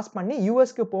லைன் கிராஸ் பண்ணி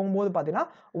யுஎஸ்க்கு போகும்போது பார்த்தீங்கன்னா,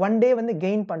 1 டே வந்து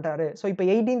கெயின் பண்றாரு. ஸோ இப்போ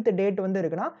 18th டேட் வந்து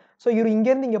இருக்குன்னா, ஸோ இவரு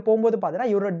இங்கேருந்து இங்க போகும்போது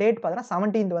பார்த்தீங்கன்னா, இவரோட டேட் பார்த்தீங்கன்னா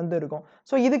 17th வந்து இருக்கும்.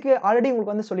 ஸோ இதுக்கு ஆல்ரெடி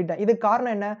உங்களுக்கு வந்து சொல்லிட்டேன். இதுக்கு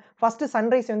காரணம் என்ன? ஃபர்ஸ்ட்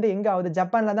சன்ரைஸ் வந்து எங்க ஆகுது?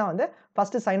 ஜப்பான்ல தான் வந்து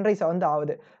ஃபர்ஸ்ட் சன்ரைஸ் வந்து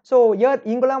ஆகுது. ஸோ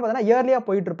இவங்கலாம் பார்த்தீங்கன்னா இயர்லியா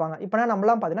போயிட்டு இருப்பாங்க. இப்பனா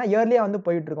நம்மலாம் பார்த்தீங்கன்னா இயர்லியா வந்து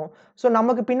போயிட்டு இருக்கோம். ஸோ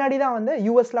நமக்கு பின்னாடி தான் வந்து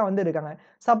யுஎஸ்லாம் வந்து இருக்காங்க.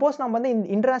 சப்போஸ் நம்ம வந்து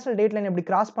இன்டர்நேஷனல் டேட் லைன் இப்படி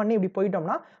கிராஸ் பண்ணி இப்படி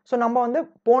போயிட்டோம்னா, ஸோ நம்ம வந்து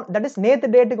தட் இஸ் நேத்து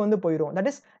டேட்டுக்கு வந்து போயிருவோம். தட்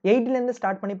இஸ் 18ல இருந்து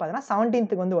ஸ்டார்ட் பண்ணி பார்த்தீங்கன்னா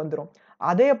 17th வந்து வந்துரும்.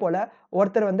 அதே போல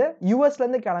ஒருத்தர் வந்து யுஎஸ்ல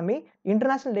இருந்து கிளம்பி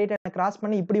இன்டர்நேஷனல் டேட் லைன் கிராஸ்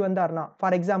பண்ணி இப்படி வந்தாருன்னா,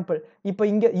 ஃபார் எக்ஸாம்பிள் இப்போ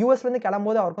இங்க யுஎஸ்ல இருந்து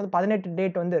கிளம்பும்போது அவருக்கு வந்து 18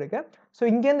 டேட் வந்து இருக்கு. ஸோ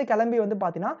இங்கேருந்து கிளம்பி வந்து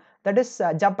பார்த்தீங்கன்னா, that is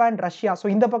Japan, Russia so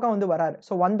இந்த பக்கம் வந்து வராரு.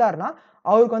 ஸோ வந்தாருன்னா,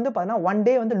 அவருக்கு வந்து பார்த்தீங்கன்னா 1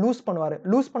 டே வந்து லூஸ் பண்ணுவாரு.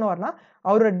 லூஸ் பண்ணுவாருன்னா,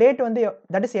 அவரோட டேட் வந்து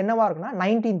தட் இஸ் என்னவா இருக்குன்னா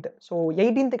 19th. ஸோ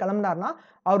 18th கிளம்புனாருன்னா,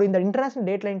 அவரு இந்த இன்டர்நேஷனல்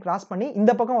டேட் லைன் கிராஸ் பண்ணி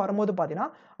இந்த பக்கம் வரும்போது பார்த்தீங்கன்னா,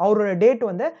 அவரோட டேட்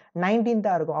வந்து 19th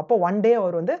இருக்கும். அப்போ 1 டே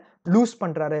அவர் வந்து லூஸ்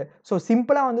பண்றாரு. ஸோ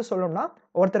சிம்பிளா வந்து சொல்லணும்னா,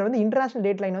 ஒருத்தர் வந்து இன்டர்நேஷனல்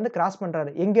டேட் லைன் வந்து கிராஸ்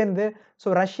பண்றாரு. எங்கேருந்து? ஸோ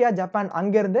ரஷ்யா, ஜப்பான்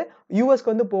அங்கேருந்து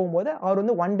யுஎஸ்க்கு வந்து போகும்போது, அவர்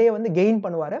வந்து 1 டே வந்து கெயின்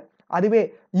பண்ணுவாரு. அதுவே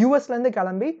யுஎஸ்ல இருந்து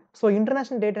கிளம்பி so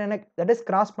international date லைன that is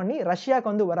cross பண்ணி ரஷ்யாக்கு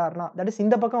வந்து வராருன்னா, தட் இஸ்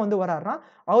இந்த பக்கம் வந்து வராருன்னா,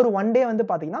 அவரு 1 டே வந்து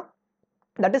பார்த்தீங்கன்னா,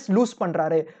 தட் இஸ் லூஸ்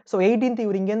பண்றாரு. ஸோ 18th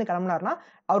இவரு இங்கேருந்து கிளம்புனாருன்னா,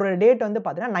 அவரோட டேட் வந்து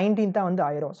பார்த்தீங்கன்னா 19th வந்து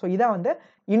ஆயிரும். ஸோ இதான் வந்து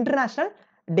இன்டர்நேஷனல்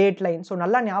டேட் லைன். ஸோ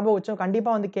நல்லா ஞாபகம் வச்சோம்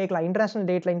கண்டிப்பாக வந்து கேட்கலாம். இன்டர்நேஷனல்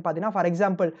டேட் லைன் பார்த்தீங்கன்னா for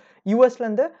example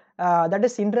யூஎஸ்லேருந்து that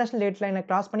is international date லைனை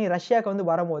கிராஸ் பண்ணி ரஷ்யாவுக்கு வந்து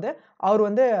வரும்போது அவர்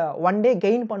வந்து 1 டே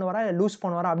கெயின் பண்ணுவாரா இல்லை லூஸ்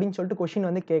பண்ணுவாரா அப்படின்னு சொல்லிட்டு கொஷின்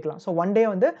வந்து கேட்கலாம். ஸோ 1 டே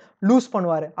வந்து லூஸ்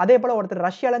பண்ணுவார். அதே போல் ஒருத்தர்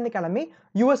ரஷ்யாலேருந்து கிளம்பி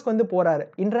யூஎஸ்க்கு வந்து போகிறாரு,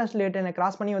 இன்டர்நேஷனல் டேட் லைனை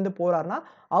கிராஸ் பண்ணி வந்து போகிறாருன்னா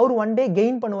அவர் 1 டே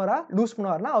கெயின் பண்ணுவாரா லூஸ்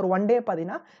பண்ணுவார்னா அவர் 1 டே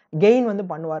பார்த்தீங்கன்னா கெயின் வந்து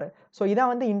பண்ணுவார். ஸோ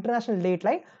இதான் வந்து international date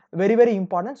line. Very very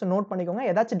important. So note பண்ணிக்கோங்க.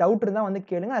 ஏதாச்சும் டவுட் இருந்தால் வந்து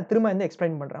கேளுங்க, நான் திரும்ப வந்து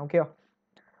எக்ஸ்பிளைன் பண்ணுறேன். ஓகேவா?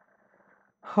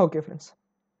 ஓகே ஃப்ரெண்ட்ஸ்,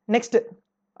 நெக்ஸ்ட்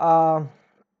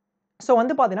ஸோ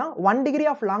வந்து பார்த்தீங்கன்னா 1 டிகிரி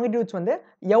ஆஃப் லாங்கிடியூட்ஸ் வந்து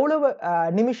எவ்வளவு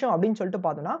நிமிஷம் அப்படின்னு சொல்லிட்டு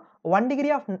பார்த்தோன்னா 1 டிகிரி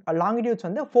ஆஃப் லாங்கிடியூட்ஸ்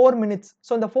வந்து 4 மினிட்ஸ்.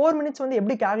 ஸோ இந்த 4 மினிட்ஸ் வந்து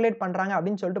எப்படி கால்குலேட் பண்ணுறாங்க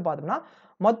அப்படின்னு சொல்லிட்டு பார்த்தோம்னா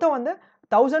மொத்தம் வந்து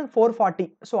 1440.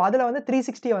 ஸோ அதில் வந்து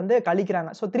 360 வந்து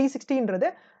கழிக்கிறாங்க. So 360ன்றது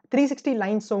 360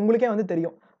 lines. ஸோ உங்களுக்கே வந்து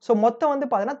தெரியும். ஸோ மொத்தம் வந்து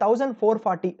பார்த்தீங்கன்னா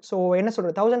 1440. ஸோ என்ன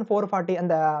சொல்கிறது 1440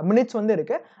 அந்த மினிட்ஸ் வந்து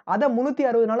இருக்குது. அதை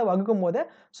 360 வகுக்கும் போது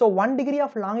ஸோ 1 டிகிரி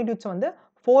ஆஃப் லாங்கிடியூட்ஸ் வந்து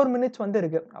 4 மினிட்ஸ் வந்து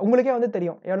இருக்குது. உங்களுக்கே வந்து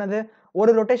தெரியும் என்னது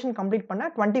ஒரு ரொட்டேஷன் கம்ப்ளீட் பண்ண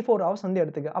 24 ஹவர்ஸ் வந்து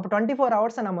எடுத்துக்கு. அப்போ 24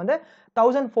 ஹவர்ஸை நம்ம வந்து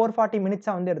 1440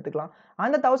 மினிட்ஸாக வந்து எடுத்துக்கலாம்.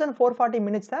 அந்த 1440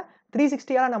 மினிட்ஸில்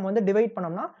 360ஆல் நம்ம வந்து டிவைட்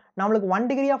பண்ணோம்னா நம்மளுக்கு 1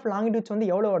 டிகிரி ஆஃப் லாங்கிடியூட்ஸ்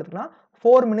வந்து எவ்வளோ வருதுன்னா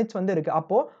 4 மினிட்ஸ் வந்து இருக்குது.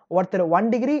 அப்போது ஒருத்தர் 1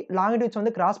 டிகிரி லாங்கிடியூட்ஸ்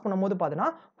வந்து கிராஸ் பண்ணும்போது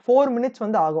பார்த்தீங்கன்னா 4 மினிட்ஸ்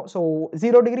வந்து ஆகும். ஸோ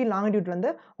 0 டிகிரி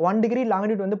லாங்கிடியூட்லேருந்து 1 டிகிரி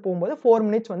லாங்கிடியூட் வந்து போகும்போது 4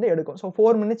 மினிட்ஸ் வந்து எடுக்கும். ஸோ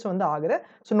 4 மினிட்ஸ் வந்து ஆகுது.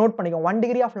 ஸோ நோட் பண்ணிக்கோ 1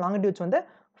 டிகிரி ஆஃப் லாங்கிடியூட்ஸ் வந்து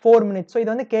 4 மினிட்ஸ். ஸோ இது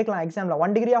வந்து கேட்கலாம் எக்ஸாமில்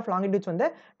 1 டிகிரி ஆஃப் லாங்கிடியூட்ஸ் வந்து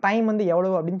டைம் வந்து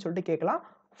எவ்வளோ அப்படின்னு சொல்லிட்டு கேட்கலாம்.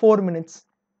 4 மினிட்ஸ்.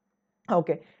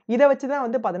 ஓகே, இதை வச்சு தான்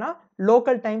வந்து பார்த்தீங்கன்னா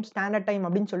லோக்கல் டைம் ஸ்டாண்டர்ட் டைம்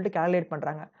அப்படின்னு சொல்லிட்டு கால்குலேட்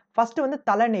பண்ணுறாங்க. ஃபர்ஸ்ட் வந்து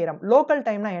தலை நேரம். லோக்கல்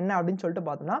டைம்னா என்ன அப்படின்னு சொல்லிட்டு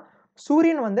பார்த்தோம்னா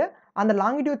சூரியன் வந்து அந்த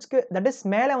லாங்கிடியூட்ஸ்க்கு தட் இஸ்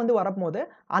மேலே வந்து வரும்போது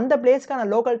அந்த பிளேஸ்க்கான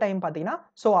லோக்கல் டைம் பார்த்தீங்கன்னா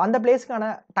ஸோ அந்த பிளேஸ்க்கான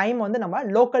டைம் வந்து நம்ம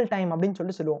லோக்கல் டைம் அப்படின்னு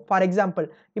சொல்லிட்டு சொல்லுவோம். ஃபார் எக்ஸாம்பிள்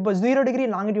இப்போ 0 டிகிரி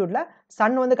லாங்கிடியூட்ல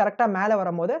சன் வந்து கரெக்டாக மேலே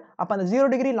வரும்போது அப்போ அந்த 0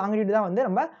 டிகிரி லாங்கிடியூட் தான் வந்து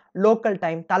நம்ம லோக்கல்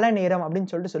டைம் தலை நேரம்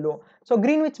அப்படின்னு சொல்லிட்டு சொல்லுவோம். ஸோ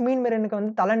கிரீன்விச் மீன் மெரினுக்கு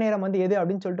வந்து தலை நேரம் வந்து எது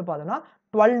அப்படின்னு சொல்லிட்டு பார்த்தோம்னா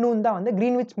 12 noon தான் வந்து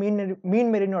கிரீன்விச்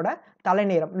மீன் மெரினோட தலை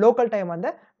நேரம். லோக்கல் டைம்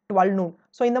வந்து 12 noon.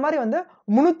 ஸோ இந்த மாதிரி வந்து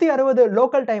 360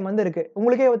 லோக்கல் டைம் வந்து இருக்கு.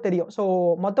 உங்களுக்கே தெரியும். ஸோ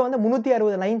மொத்தம் வந்து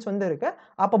 360 லைன்ஸ் வந்து இருக்கு.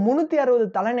 அப்போ 360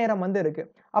 தலை நேரம் வந்து இருக்கு.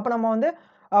 அப்போ நம்ம வந்து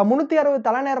 360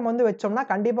 தலை நேரம் வந்து வச்சோம்னா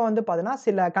கண்டிப்பாக வந்து பார்த்தீங்கன்னா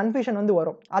சில கன்ஃபியூஷன் வந்து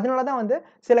வரும். அதனால தான் வந்து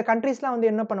சில கண்ட்ரீஸ்லாம் வந்து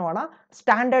என்ன பண்ணுவாங்கன்னா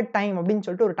ஸ்டாண்டர்ட் டைம் அப்படின்னு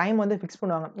சொல்லிட்டு ஒரு டைம் வந்து ஃபிக்ஸ்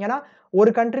பண்ணுவாங்க. ஏன்னா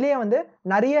ஒரு கண்ட்ரிலேயே வந்து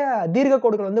நிறைய தீர்க்க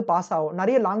கோடுகள் வந்து பாஸ் ஆகும்,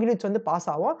 நிறைய லாங்கிடியூட்ஸ் வந்து பாஸ்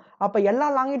ஆகும். அப்போ எல்லா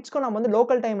லாங்கிடியூட்ஸ்க்கும் நம்ம வந்து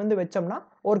லோக்கல் டைம் வந்து வச்சோம்னா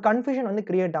ஒரு கன்ஃபியூஷன் வந்து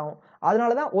கிரியேட் ஆகும்.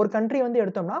 அதனால தான் ஒரு கண்ட்ரி வந்து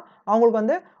எடுத்தோம்னா அவங்களுக்கு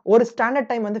வந்து ஒரு ஸ்டாண்டர்ட்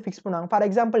டைம் வந்து ஃபிக்ஸ் பண்ணுவாங்க. ஃபார்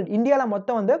எக்ஸாம்பிள் இந்தியாவில்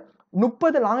மொத்தம் வந்து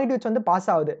 30 லாங்கிடியூட்ஸ் வந்து பாஸ்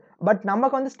ஆகுது. பட்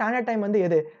நமக்கு வந்து ஸ்டாண்டர்ட் டைம் வந்து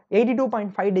எது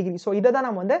 82.5 டிகிரி. ஸோ இதை தான்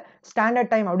நம்ம வந்து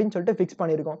ஸ்டாண்டர்ட் டைம் அப்படின்னு சொல்லிட்டு ஃபிக்ஸ்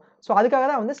பண்ணியிருக்கோம். ஸோ அதுக்காக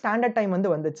தான் வந்து ஸ்டாண்டர்ட் டைம்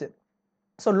வந்து வந்துச்சு.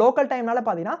 ஸோ லோக்கல் டைம்னால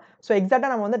பார்த்தீங்கன்னா ஸோ எக்ஸாக்டாக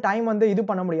நம்ம வந்து டைம் வந்து இது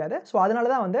பண்ண முடியாது. ஸோ அதனால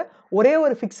தான் வந்து ஒரே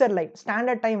ஒரு ஃபிக்ஸட் லைன்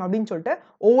ஸ்டாண்டர்ட் டைம் அப்படின்னு சொல்லிட்டு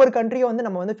ஒவ்வொரு கண்ட்ரியும் வந்து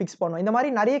நம்ம வந்து ஃபிக்ஸ் பண்ணுவோம். இந்த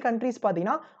மாதிரி நிறைய கண்ட்ரிஸ்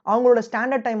பார்த்தீங்கன்னா அவங்களோட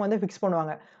ஸ்டாண்டர்ட் டைம் வந்து ஃபிக்ஸ்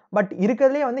பண்ணுவாங்க. பட்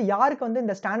இருக்கிறதுலே வந்து யாருக்கு வந்து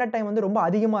இந்த ஸ்டாண்டர்ட் டைம் வந்து ரொம்ப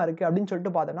அதிகமாக இருக்குது அப்படின்னு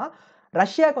சொல்லிட்டு பார்த்தோம்னா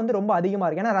ரஷ்யாவுக்கு வந்து ரொம்ப அதிகமாக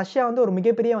இருக்குது. ஏன்னா ரஷ்யா வந்து ஒரு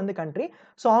மிகப்பெரிய வந்து கண்ட்ரி.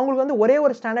 ஸோ அவங்களுக்கு வந்து ஒரே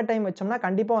ஒரு ஸ்டாண்டர்ட் டைம் வச்சோம்னா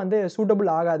கண்டிப்பாக வந்து சூட்டபிள்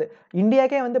ஆகாது.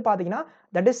 இந்தியாக்கே வந்து பார்த்தீங்கன்னா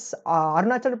தட் இஸ்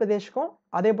அருணாச்சல் பிரதேஷ்க்கும்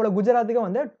அதே போல் குஜராத்துக்கும்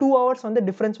வந்து 2 ஹவர்ஸ் வந்து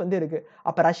டிஃப்ரென்ஸ் வந்து இருக்குது.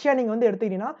 அப்போ ரஷ்யா நீங்கள் வந்து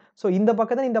எடுத்துக்கிட்டீங்கன்னா ஸோ இந்த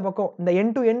பக்கம் இந்த பக்கம் இந்த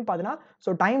என் டு என் பார்த்தீங்கன்னா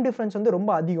ஸோ டைம் டிஃப்ரென்ஸ் வந்து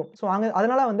ரொம்ப அதிகம். ஸோ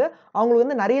அதனால வந்து அவங்களுக்கு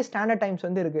வந்து நிறைய ஸ்டாண்டர்ட் டைம்ஸ்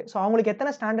வந்து இருக்குது. ஸோ அவங்களுக்கு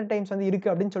எத்தனை ஸ்டாண்டர்ட் டைம்ஸ் வந்து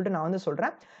இருக்குது அப்படின்னு சொல்லிட்டு நான் வந்து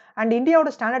சொல்கிறேன். அண்ட்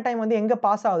இந்தியாவோட ஸ்டாண்டர்ட் டைம் வந்து எங்கே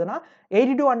பாஸ் ஆகுதுன்னா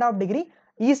 82.5 டிகிரி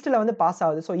ஈஸ்ட்டில் வந்து பாஸ்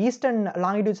ஆகுது. ஸோ ஈஸ்டர்ன்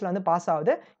லாங்கிடியூட்ஸில் வந்து பாஸ்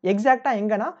ஆகுது. எக்ஸாக்டாக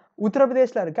எங்கன்னா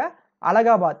உத்தரப்பிரதேசில் இருக்க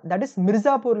அலகாபாத் தட் இஸ்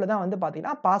மிர்சாப்பூரில் தான் வந்து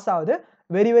பார்த்தீங்கன்னா பாஸ் ஆகுது.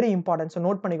 Very very important. So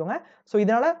note பண்ணிக்கோங்க. ஸோ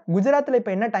இதனால் குஜராத்தில்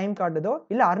இப்போ என்ன டைம் காட்டுதோ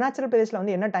இல்லை அருணாச்சல பிரதேசில்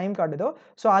வந்து என்ன டைம் காட்டுதோ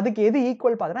ஸோ அதுக்கு எது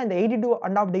ஈக்குவல் பார்த்தீங்கன்னா இந்த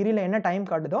 82.5 டிகிரியில் என்ன டைம்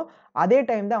காட்டுதோ அதே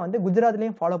டைம் தான் வந்து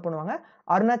குஜராத்லேயும் ஃபாலோ பண்ணுவாங்க,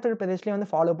 அருணாச்சல பிரதேஷ்லேயும்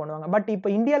வந்து ஃபாலோ பண்ணுவாங்க. பட் இப்போ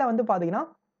இந்தியாவில் வந்து பார்த்தீங்கன்னா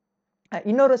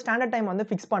இன்னொரு ஸ்டாண்டர்ட் டைம் வந்து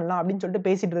ஃபிக்ஸ் பண்ணலாம் அப்படின்னு சொல்லிட்டு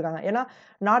பேசிட்டு இருக்காங்க. ஏன்னா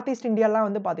நார்த் ஈஸ்ட் இந்தியாலாம்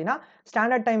வந்து பார்த்தீங்கன்னா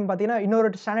ஸ்டாண்டர்ட் டைம் பார்த்தீங்கன்னா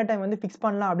இன்னொரு ஸ்டாண்டர்ட் டைம் வந்து ஃபிக்ஸ்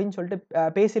பண்ணலாம் அப்படின்னு சொல்லிட்டு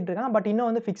பேசிட்டு இருக்காங்க. பட் இன்னும்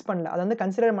வந்து ஃபிக்ஸ் பண்ணல. அது வந்து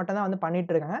கன்சிடர் மட்டும் தான் வந்து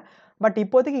பண்ணிட்டு இருக்காங்க. பட்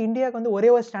இப்போதைக்கு இந்தியாவுக்கு வந்து ஒரே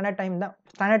ஒரு ஸ்டாண்டர்ட்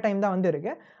டைம் தான் வந்து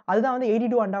இருக்கு. அதுதான் வந்து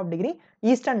 82.5 degree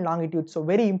eastern longitude. So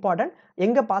very important.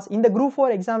 எங்கே பாஸ் இந்த குரூப்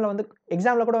 4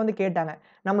 எக்ஸாமில் கூட வந்து கேட்டாங்க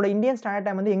நம்மளோட இந்தியன் ஸ்டாண்டர்ட்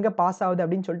டைம் வந்து எங்கே பாஸ் ஆகுது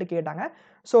அப்படின்னு சொல்லிட்டு கேட்டாங்க.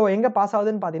 ஸோ எங்கே பாஸ்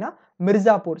ஆகுதுன்னு பார்த்தீங்கன்னா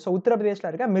மிர்சாப்பூர். ஸோ உத்தரப்பிரதேசில்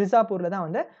இருக்க மிர்சாப்பூரில் தான்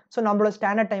வந்து ஸோ நம்மளோட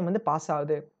ஸ்டாண்டர்ட் டைம் வந்து பாஸ்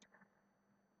ஆகுது.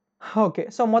 ஓகே,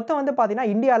 ஸோ மொத்தம் வந்து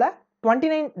பார்த்தீங்கன்னா இந்தியாவில்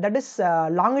 29 தட் இஸ்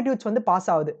லாங்கிடியூட்ஸ் வந்து பாஸ்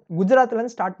ஆகுது.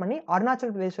 குஜராத்லேருந்து ஸ்டார்ட் பண்ணி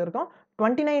அருணாச்சல் பிரதேஷ் வரைக்கும்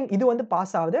 29 இது வந்து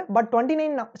பாஸ் ஆகுது. பட்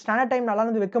 29 ஸ்டாண்டர்ட் டைம் நல்லா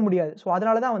வந்து வைக்க முடியாது. ஸோ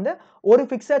அதனால தான் வந்து ஒரு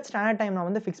ஃபிக்ஸட் ஸ்டாண்டர்ட் டைம் நான்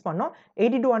வந்து ஃபிக்ஸ் பண்ணோம்.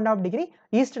 82.5 டிகிரி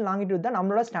ஈஸ்ட் லாங்கிடியூட் தான்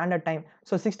நம்மளோட standard time.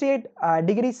 So 68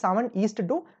 degree 7 east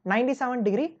to 97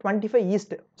 degree 25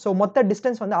 east. So மொத்த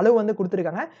டிஸ்டன்ஸ் வந்து அளவு வந்து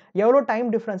கொடுத்துருக்காங்க. எவ்வளோ time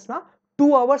டிஃப்ரென்ஸ்னா 2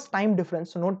 hours time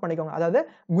difference note பண்ணிக்கோங்க. அதாவது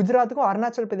குஜராத்துக்கும்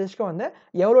அருணாச்சல் பிரதேஷ்க்கும் வந்து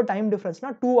எவ்வளோ டைம் டிஃப்ரென்ஸ்னா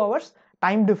 2 hours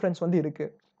டைம் டிஃப்ரென்ஸ் வந்து இருக்கு.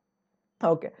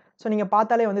 ஓகே. ஸோ நீங்க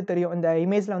பார்த்தாலே வந்து தெரியும். இந்த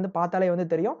இமேஜ்ல வந்து பார்த்தாலே வந்து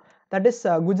தெரியும். தட் இஸ்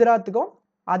குஜராத்துக்கும்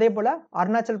அதே போல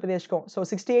அருணாச்சல் பிரதேஷ்க்கும். ஸோ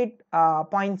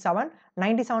 68.7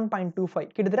 97.25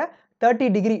 கிட்டத்தட்ட 30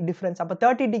 டிகிரி டிஃபரன்ஸ். அப்போ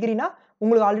 30 டிகிரினா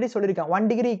உங்களுக்கு ஆல்ரெடி சொல்லியிருக்கேன் 1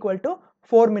 டிகிரி ஈக்குவல் டு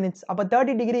 4 மினிட்ஸ். அப்போ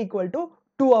 30 டிகிரி ஈக்குவல் டு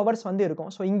 2 hours வந்து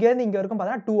இருக்கும். ஸோ இங்கேருந்து இங்கே வரைக்கும்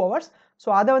பார்த்தீங்கன்னா 2 hours. ஸோ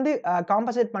அதை வந்து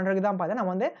காம்பன்சேட் பண்ணுறதுக்கு தான் பார்த்தா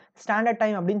நம்ம வந்து ஸ்டாண்டர்ட்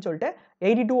டைம் அப்படின்னு சொல்லிட்டு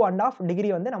 82.5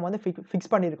 டிகிரி வந்து நம்ம வந்து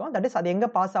ஃபிக்ஸ் பண்ணியிருக்கோம். தட் இஸ் அது எங்கே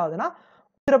பாஸ் ஆகுதுன்னா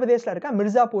உத்தரப்பிரதேசில் இருக்க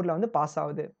மிர்சாப்பூரில் வந்து பாஸ்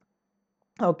ஆகுது.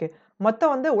 ஓகே.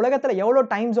 மொத்தம் வந்து உலகத்துல எவ்வளோ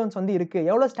டைம் ஜோன்ஸ் வந்து இருக்கு,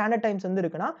 எவ்வளோ ஸ்டாண்டர்ட் டைம்ஸ் வந்து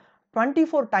இருக்குன்னா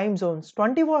 24 டைம் ஜோன்ஸ்,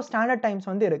 24 ஸ்டாண்டர்ட் டைம்ஸ்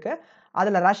வந்து இருக்கு.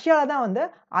 அதுல ரஷ்யால தான் வந்து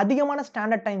அதிகமான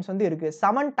ஸ்டாண்டர்ட் டைம்ஸ் வந்து இருக்கு.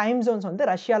 7 டைம் ஜோன்ஸ் வந்து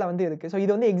ரஷ்யால வந்து இருக்கு. ஸோ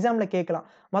இது வந்து எக்ஸாம்ல கேட்கலாம்.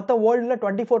 மொத்த வேர்ல்டுல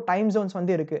 24 டைம் ஜோன்ஸ்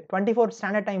வந்து இருக்கு. 24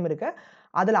 ஸ்டாண்டர்ட் டைம் இருக்கு.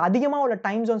 அதுல அதிகமா உள்ள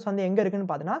டைம் ஜோன்ஸ் வந்து எங்க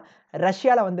இருக்குன்னு பார்த்தீங்கன்னா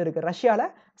ரஷ்யால வந்து இருக்கு. ரஷ்யால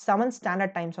 7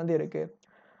 ஸ்டாண்டர்ட் டைம்ஸ் வந்து இருக்கு.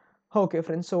 Okay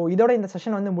friends. ஸோ இதோட இந்த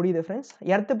செஷன் வந்து முடியுது ஃப்ரெண்ட்ஸ்.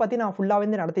 எர்த்தை பற்றி நான் ஃபுல்லாக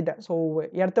வந்து நடத்திட்டேன். ஸோ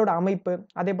எர்த்தோட அமைப்பு,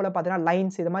 அதே போல் பார்த்தீங்கன்னா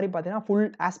லைன்ஸ், இது மாதிரி பார்த்தீங்கன்னா ஃபுல்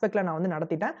ஆஸ்பெக்டில் நான் வந்து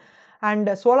நடத்திட்டேன். அண்ட்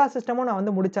சோலார் சிஸ்டமும் நான்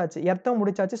வந்து முடிச்சாச்சு. எர்த்தும்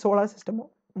முடிச்சாச்சு, சோலார் சிஸ்டமும்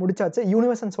முடிச்சாச்சு,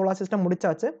 யூனிவர்ஸ் அண்ட் சோலார் சிஸ்டம்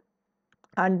முடிச்சாச்சு.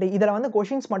 அண்ட் இதில் வந்து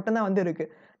கொஷின்ஸ் மட்டும்தான் வந்து இருக்குது.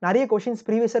 நிறைய கொஷின்ஸ்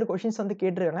ப்ரீவியஸ் இயர் கொஷின்ஸ் வந்து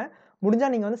கேட்டிருக்காங்க.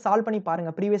 முடிஞ்சால் நீங்கள் வந்து சால்வ் பண்ணி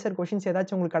பாருங்கள். ப்ரீவியஸ் இயர் கொஷின்ஸ்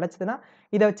ஏதாச்சும் உங்களுக்கு கிடச்சிதுன்னா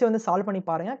இதை வச்சு வந்து சால்வ் பண்ணி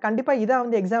பாருங்கள். கண்டிப்பாக இதை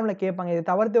வந்து எக்ஸாமில் கேட்பாங்க. இதை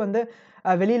தவிர்த்து வந்து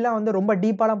வெளியெல்லாம் வந்து ரொம்ப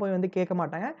டீப்பாலாம் போய் வந்து கேட்க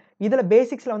மாட்டாங்க. இதில்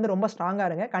பேசிக்ஸில் வந்து ரொம்ப ஸ்ட்ராங்காக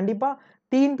இருங்க. கண்டிப்பாக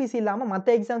டிஎன்பிசி இல்லாமல்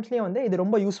மற்ற எக்ஸாம்ஸ்லேயும் வந்து இது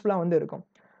ரொம்ப யூஸ்ஃபுல்லாக வந்து இருக்கும்.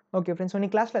 Okay friends.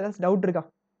 இன்னைக்கு கிளாஸில் ஏதாச்சும் டவுட் இருக்கா?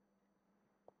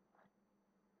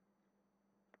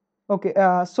 ஓகே.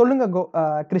 சொல்லுங்க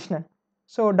கிருஷ்ணன்.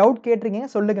 ஸோ டவுட் கேட்டிருக்கீங்க,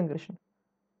 சொல்லுங்க Krishnan.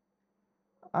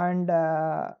 And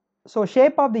so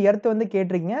shape of the earth வந்து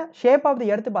கேட்டிருக்கீங்க. ஷேப் ஆஃப் தி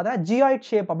எர்த் பார்த்தா ஜியாய்ட்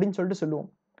ஷேப் அப்படின்னு சொல்லிட்டு சொல்லுவோம்.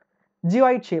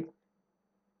 ஜியாய்ட் ஷேப்.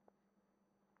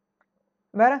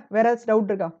 வேற ஏதாச்சும்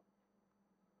டவுட் இருக்கா?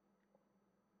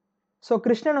 ஸோ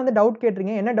கிருஷ்ணன் வந்து டவுட்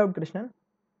கேட்டிருக்கீங்க. என்ன டவுட் கிருஷ்ணன்?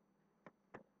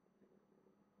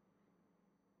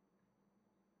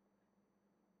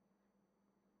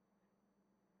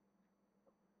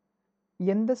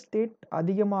 எந்த ஸ்டேட்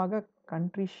அதிகமாக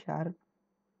கண்ட்ரி ஷேர்?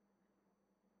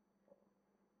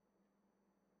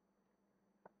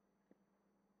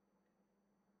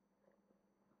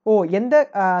 ஓ, எந்த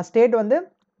ஸ்டேட் வந்து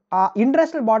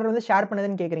இன்டர்நேஷனல் பார்டர் வந்து ஷேர்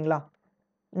பண்ணுதுன்னு கேட்குறீங்களா?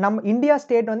 நம்ம இந்தியா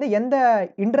ஸ்டேட் வந்து எந்த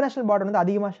இன்டர்நேஷனல் பார்டர் வந்து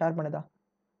அதிகமாக ஷேர் பண்ணுதா?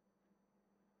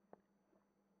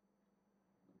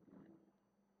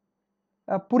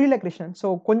 புரியல கிருஷ்ணன். ஸோ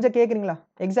கொஞ்சம் கேட்குறீங்களா?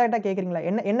 எக்ஸாக்டாக கேட்குறீங்களா?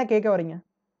 என்ன கேட்க வரீங்க?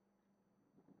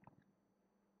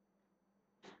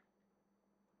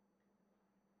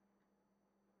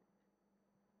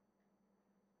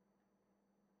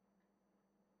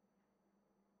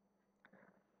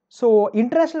 ஸோ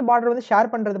இன்டர்நேஷனல் பார்டர் வந்து ஷேர்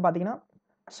பண்ணுறது பார்த்தீங்கன்னா,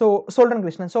 ஸோ சொல்கிறேன்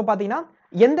கிருஷ்ணன். ஸோ பார்த்தீங்கன்னா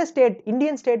எந்த ஸ்டேட்,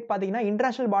 இந்தியன் ஸ்டேட் பார்த்தீங்கன்னா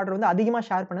இன்டர்நேஷனல் பார்டர் வந்து அதிகமாக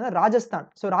ஷேர் பண்ணது ராஜஸ்தான்.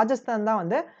 ஸோ ராஜஸ்தான் தான்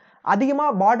வந்து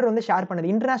அதிகமாக பார்டர் வந்து ஷேர்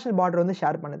பண்ணுது, இன்டர்நேஷனல் பார்டர் வந்து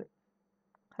ஷேர் பண்ணுது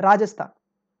ராஜஸ்தான்.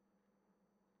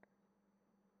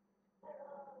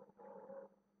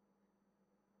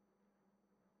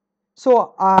 ஸோ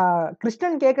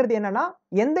கிருஷ்ணன் கேட்கறது என்னன்னா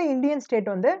எந்த இந்தியன்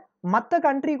ஸ்டேட் வந்து மற்ற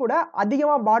கண்ட்ரி கூட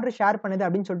அதிகமாக பார்டர் ஷேர் பண்ணுது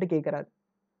அப்படின்னு சொல்லிட்டு கேட்குறாரு.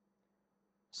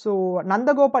 ஸோ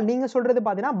நந்தகோபால் நீங்க சொல்றது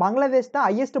பார்த்தீங்கன்னா பங்களாதேஷ் தான்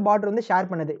ஹையஸ்ட் பார்டர் வந்து ஷேர்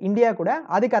பண்ணுது இந்தியா கூட.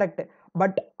 அது கரெக்ட்.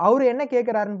 பட் அவர் என்ன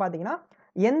கேட்குறாருன்னு பார்த்தீங்கன்னா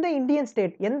எந்த இந்தியன்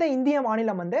ஸ்டேட், எந்த இந்திய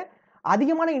மாநிலம் வந்து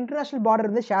அதிகமான இன்டர்நேஷனல் பார்டர்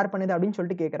வந்து ஷேர் பண்ணுது அப்படின்னு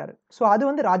சொல்லிட்டு கேட்குறாரு. ஸோ அது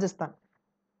வந்து ராஜஸ்தான்.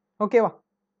 ஓகேவா?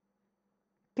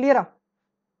 கிளியரா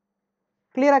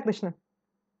கிருஷ்ணன்?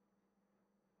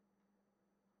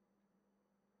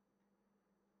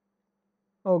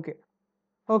 Okay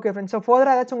friends. ஸோ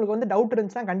ஃபர்தராக ஏதாச்சும் உங்களுக்கு வந்து டவுட்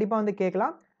இருந்துச்சுன்னா கண்டிப்பாக வந்து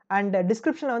கேட்கலாம். அண்ட்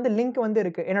டிஸ்கிரிப்ஷனில் வந்து லிங்க் வந்து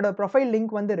இருக்குது, என்னோட ப்ரொஃபைல்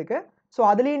லிங்க் வந்து இருக்குது. ஸோ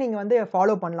அதுலேயும் நீங்கள் வந்து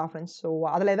ஃபாலோ பண்ணலாம் ஃப்ரெண்ட்ஸ். ஸோ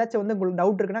அதில் ஏதாச்சும் வந்து உங்களுக்கு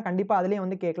டவுட் இருக்குன்னா கண்டிப்பாக அதுலேயும்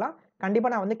வந்து கேட்கலாம்.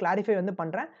 கண்டிப்பாக நான் வந்து கிளாரிஃபை வந்து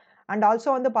பண்ணுறேன். அண்ட் ஆல்சோ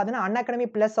வந்து பார்த்தீங்கன்னா அன்அகாடமி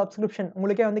ப்ளஸ் சப்ஸ்கிரிப்ஷன்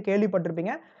உங்களுக்கே வந்து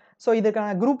கேள்விப்பட்டிருப்பீங்க. ஸோ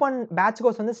இதுக்கான குரூப் 1 பேட்ச்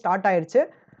கோர்ஸ் வந்து ஸ்டார்ட் ஆயிடுச்சு.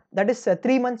 That is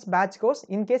 3 months batch course.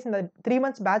 In case இந்த 3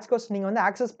 months பேட்ச் கோர்ஸ் நீங்கள் வந்து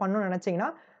ஆக்சஸ் பண்ணணும்னு நினச்சிங்கன்னா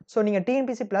ஸோ நீங்கள்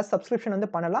டிஎன்பிசி ப்ளஸ் சப்ஸ்கிரிப்ஷன் வந்து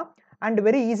பண்ணலாம். அண்ட்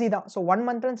வெரி ஈஸி தான். ஸோ 1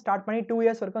 month ஸ்டார்ட் பண்ணி 2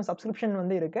 years வரைக்கும் சப்ஸ்கிரிப்ஷன்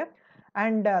வந்து இருக்குது.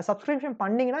 அண்ட் சப்ஸ்கிரிப்ஷன்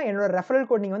பண்ணிங்கன்னா என்னோட ரெஃபரல்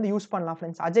கோட் நீங்கள் வந்து யூஸ் பண்ணலாம்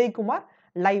ஃப்ரெண்ட்ஸ். அஜய் குமார்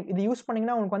லைவ் இது யூஸ்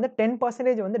பண்ணிங்கன்னா உங்களுக்கு வந்து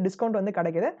 10% வந்து டிஸ்கவுண்ட் வந்து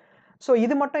கிடைக்குது. ஸோ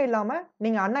இது மட்டும் இல்லாமல்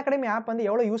நீங்கள் அன்அகாடமி ஆப் வந்து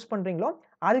எவ்வளோ யூஸ் பண்ணுறீங்களோ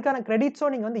அதுக்கான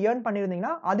கிரெடிட்ஸும் நீங்கள் வந்து ஏர்ன்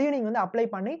பண்ணியிருந்தீங்கன்னா அதையும் நீங்கள் வந்து அப்ளை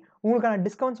பண்ணி உங்களுக்கான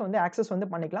டிஸ்கவுண்ட்ஸ் வந்து ஆக்சஸ் வந்து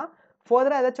பண்ணிக்கலாம்.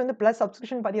 ஃபர்தராக ஏதாச்சும் வந்து ப்ளஸ்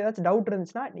சப்ஸ்கிரிப்ஷன் பற்றி ஏதாச்சும் டவுட்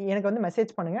இருந்துச்சுன்னா எனக்கு வந்து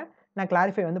மெசேஜ் பண்ணுங்கள், நான்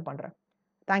கிளாரிஃபை வந்து பண்ணுறேன்.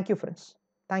 Thank you friends,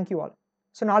 thank you all.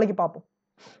 So நாளைக்கு பார்ப்போம்.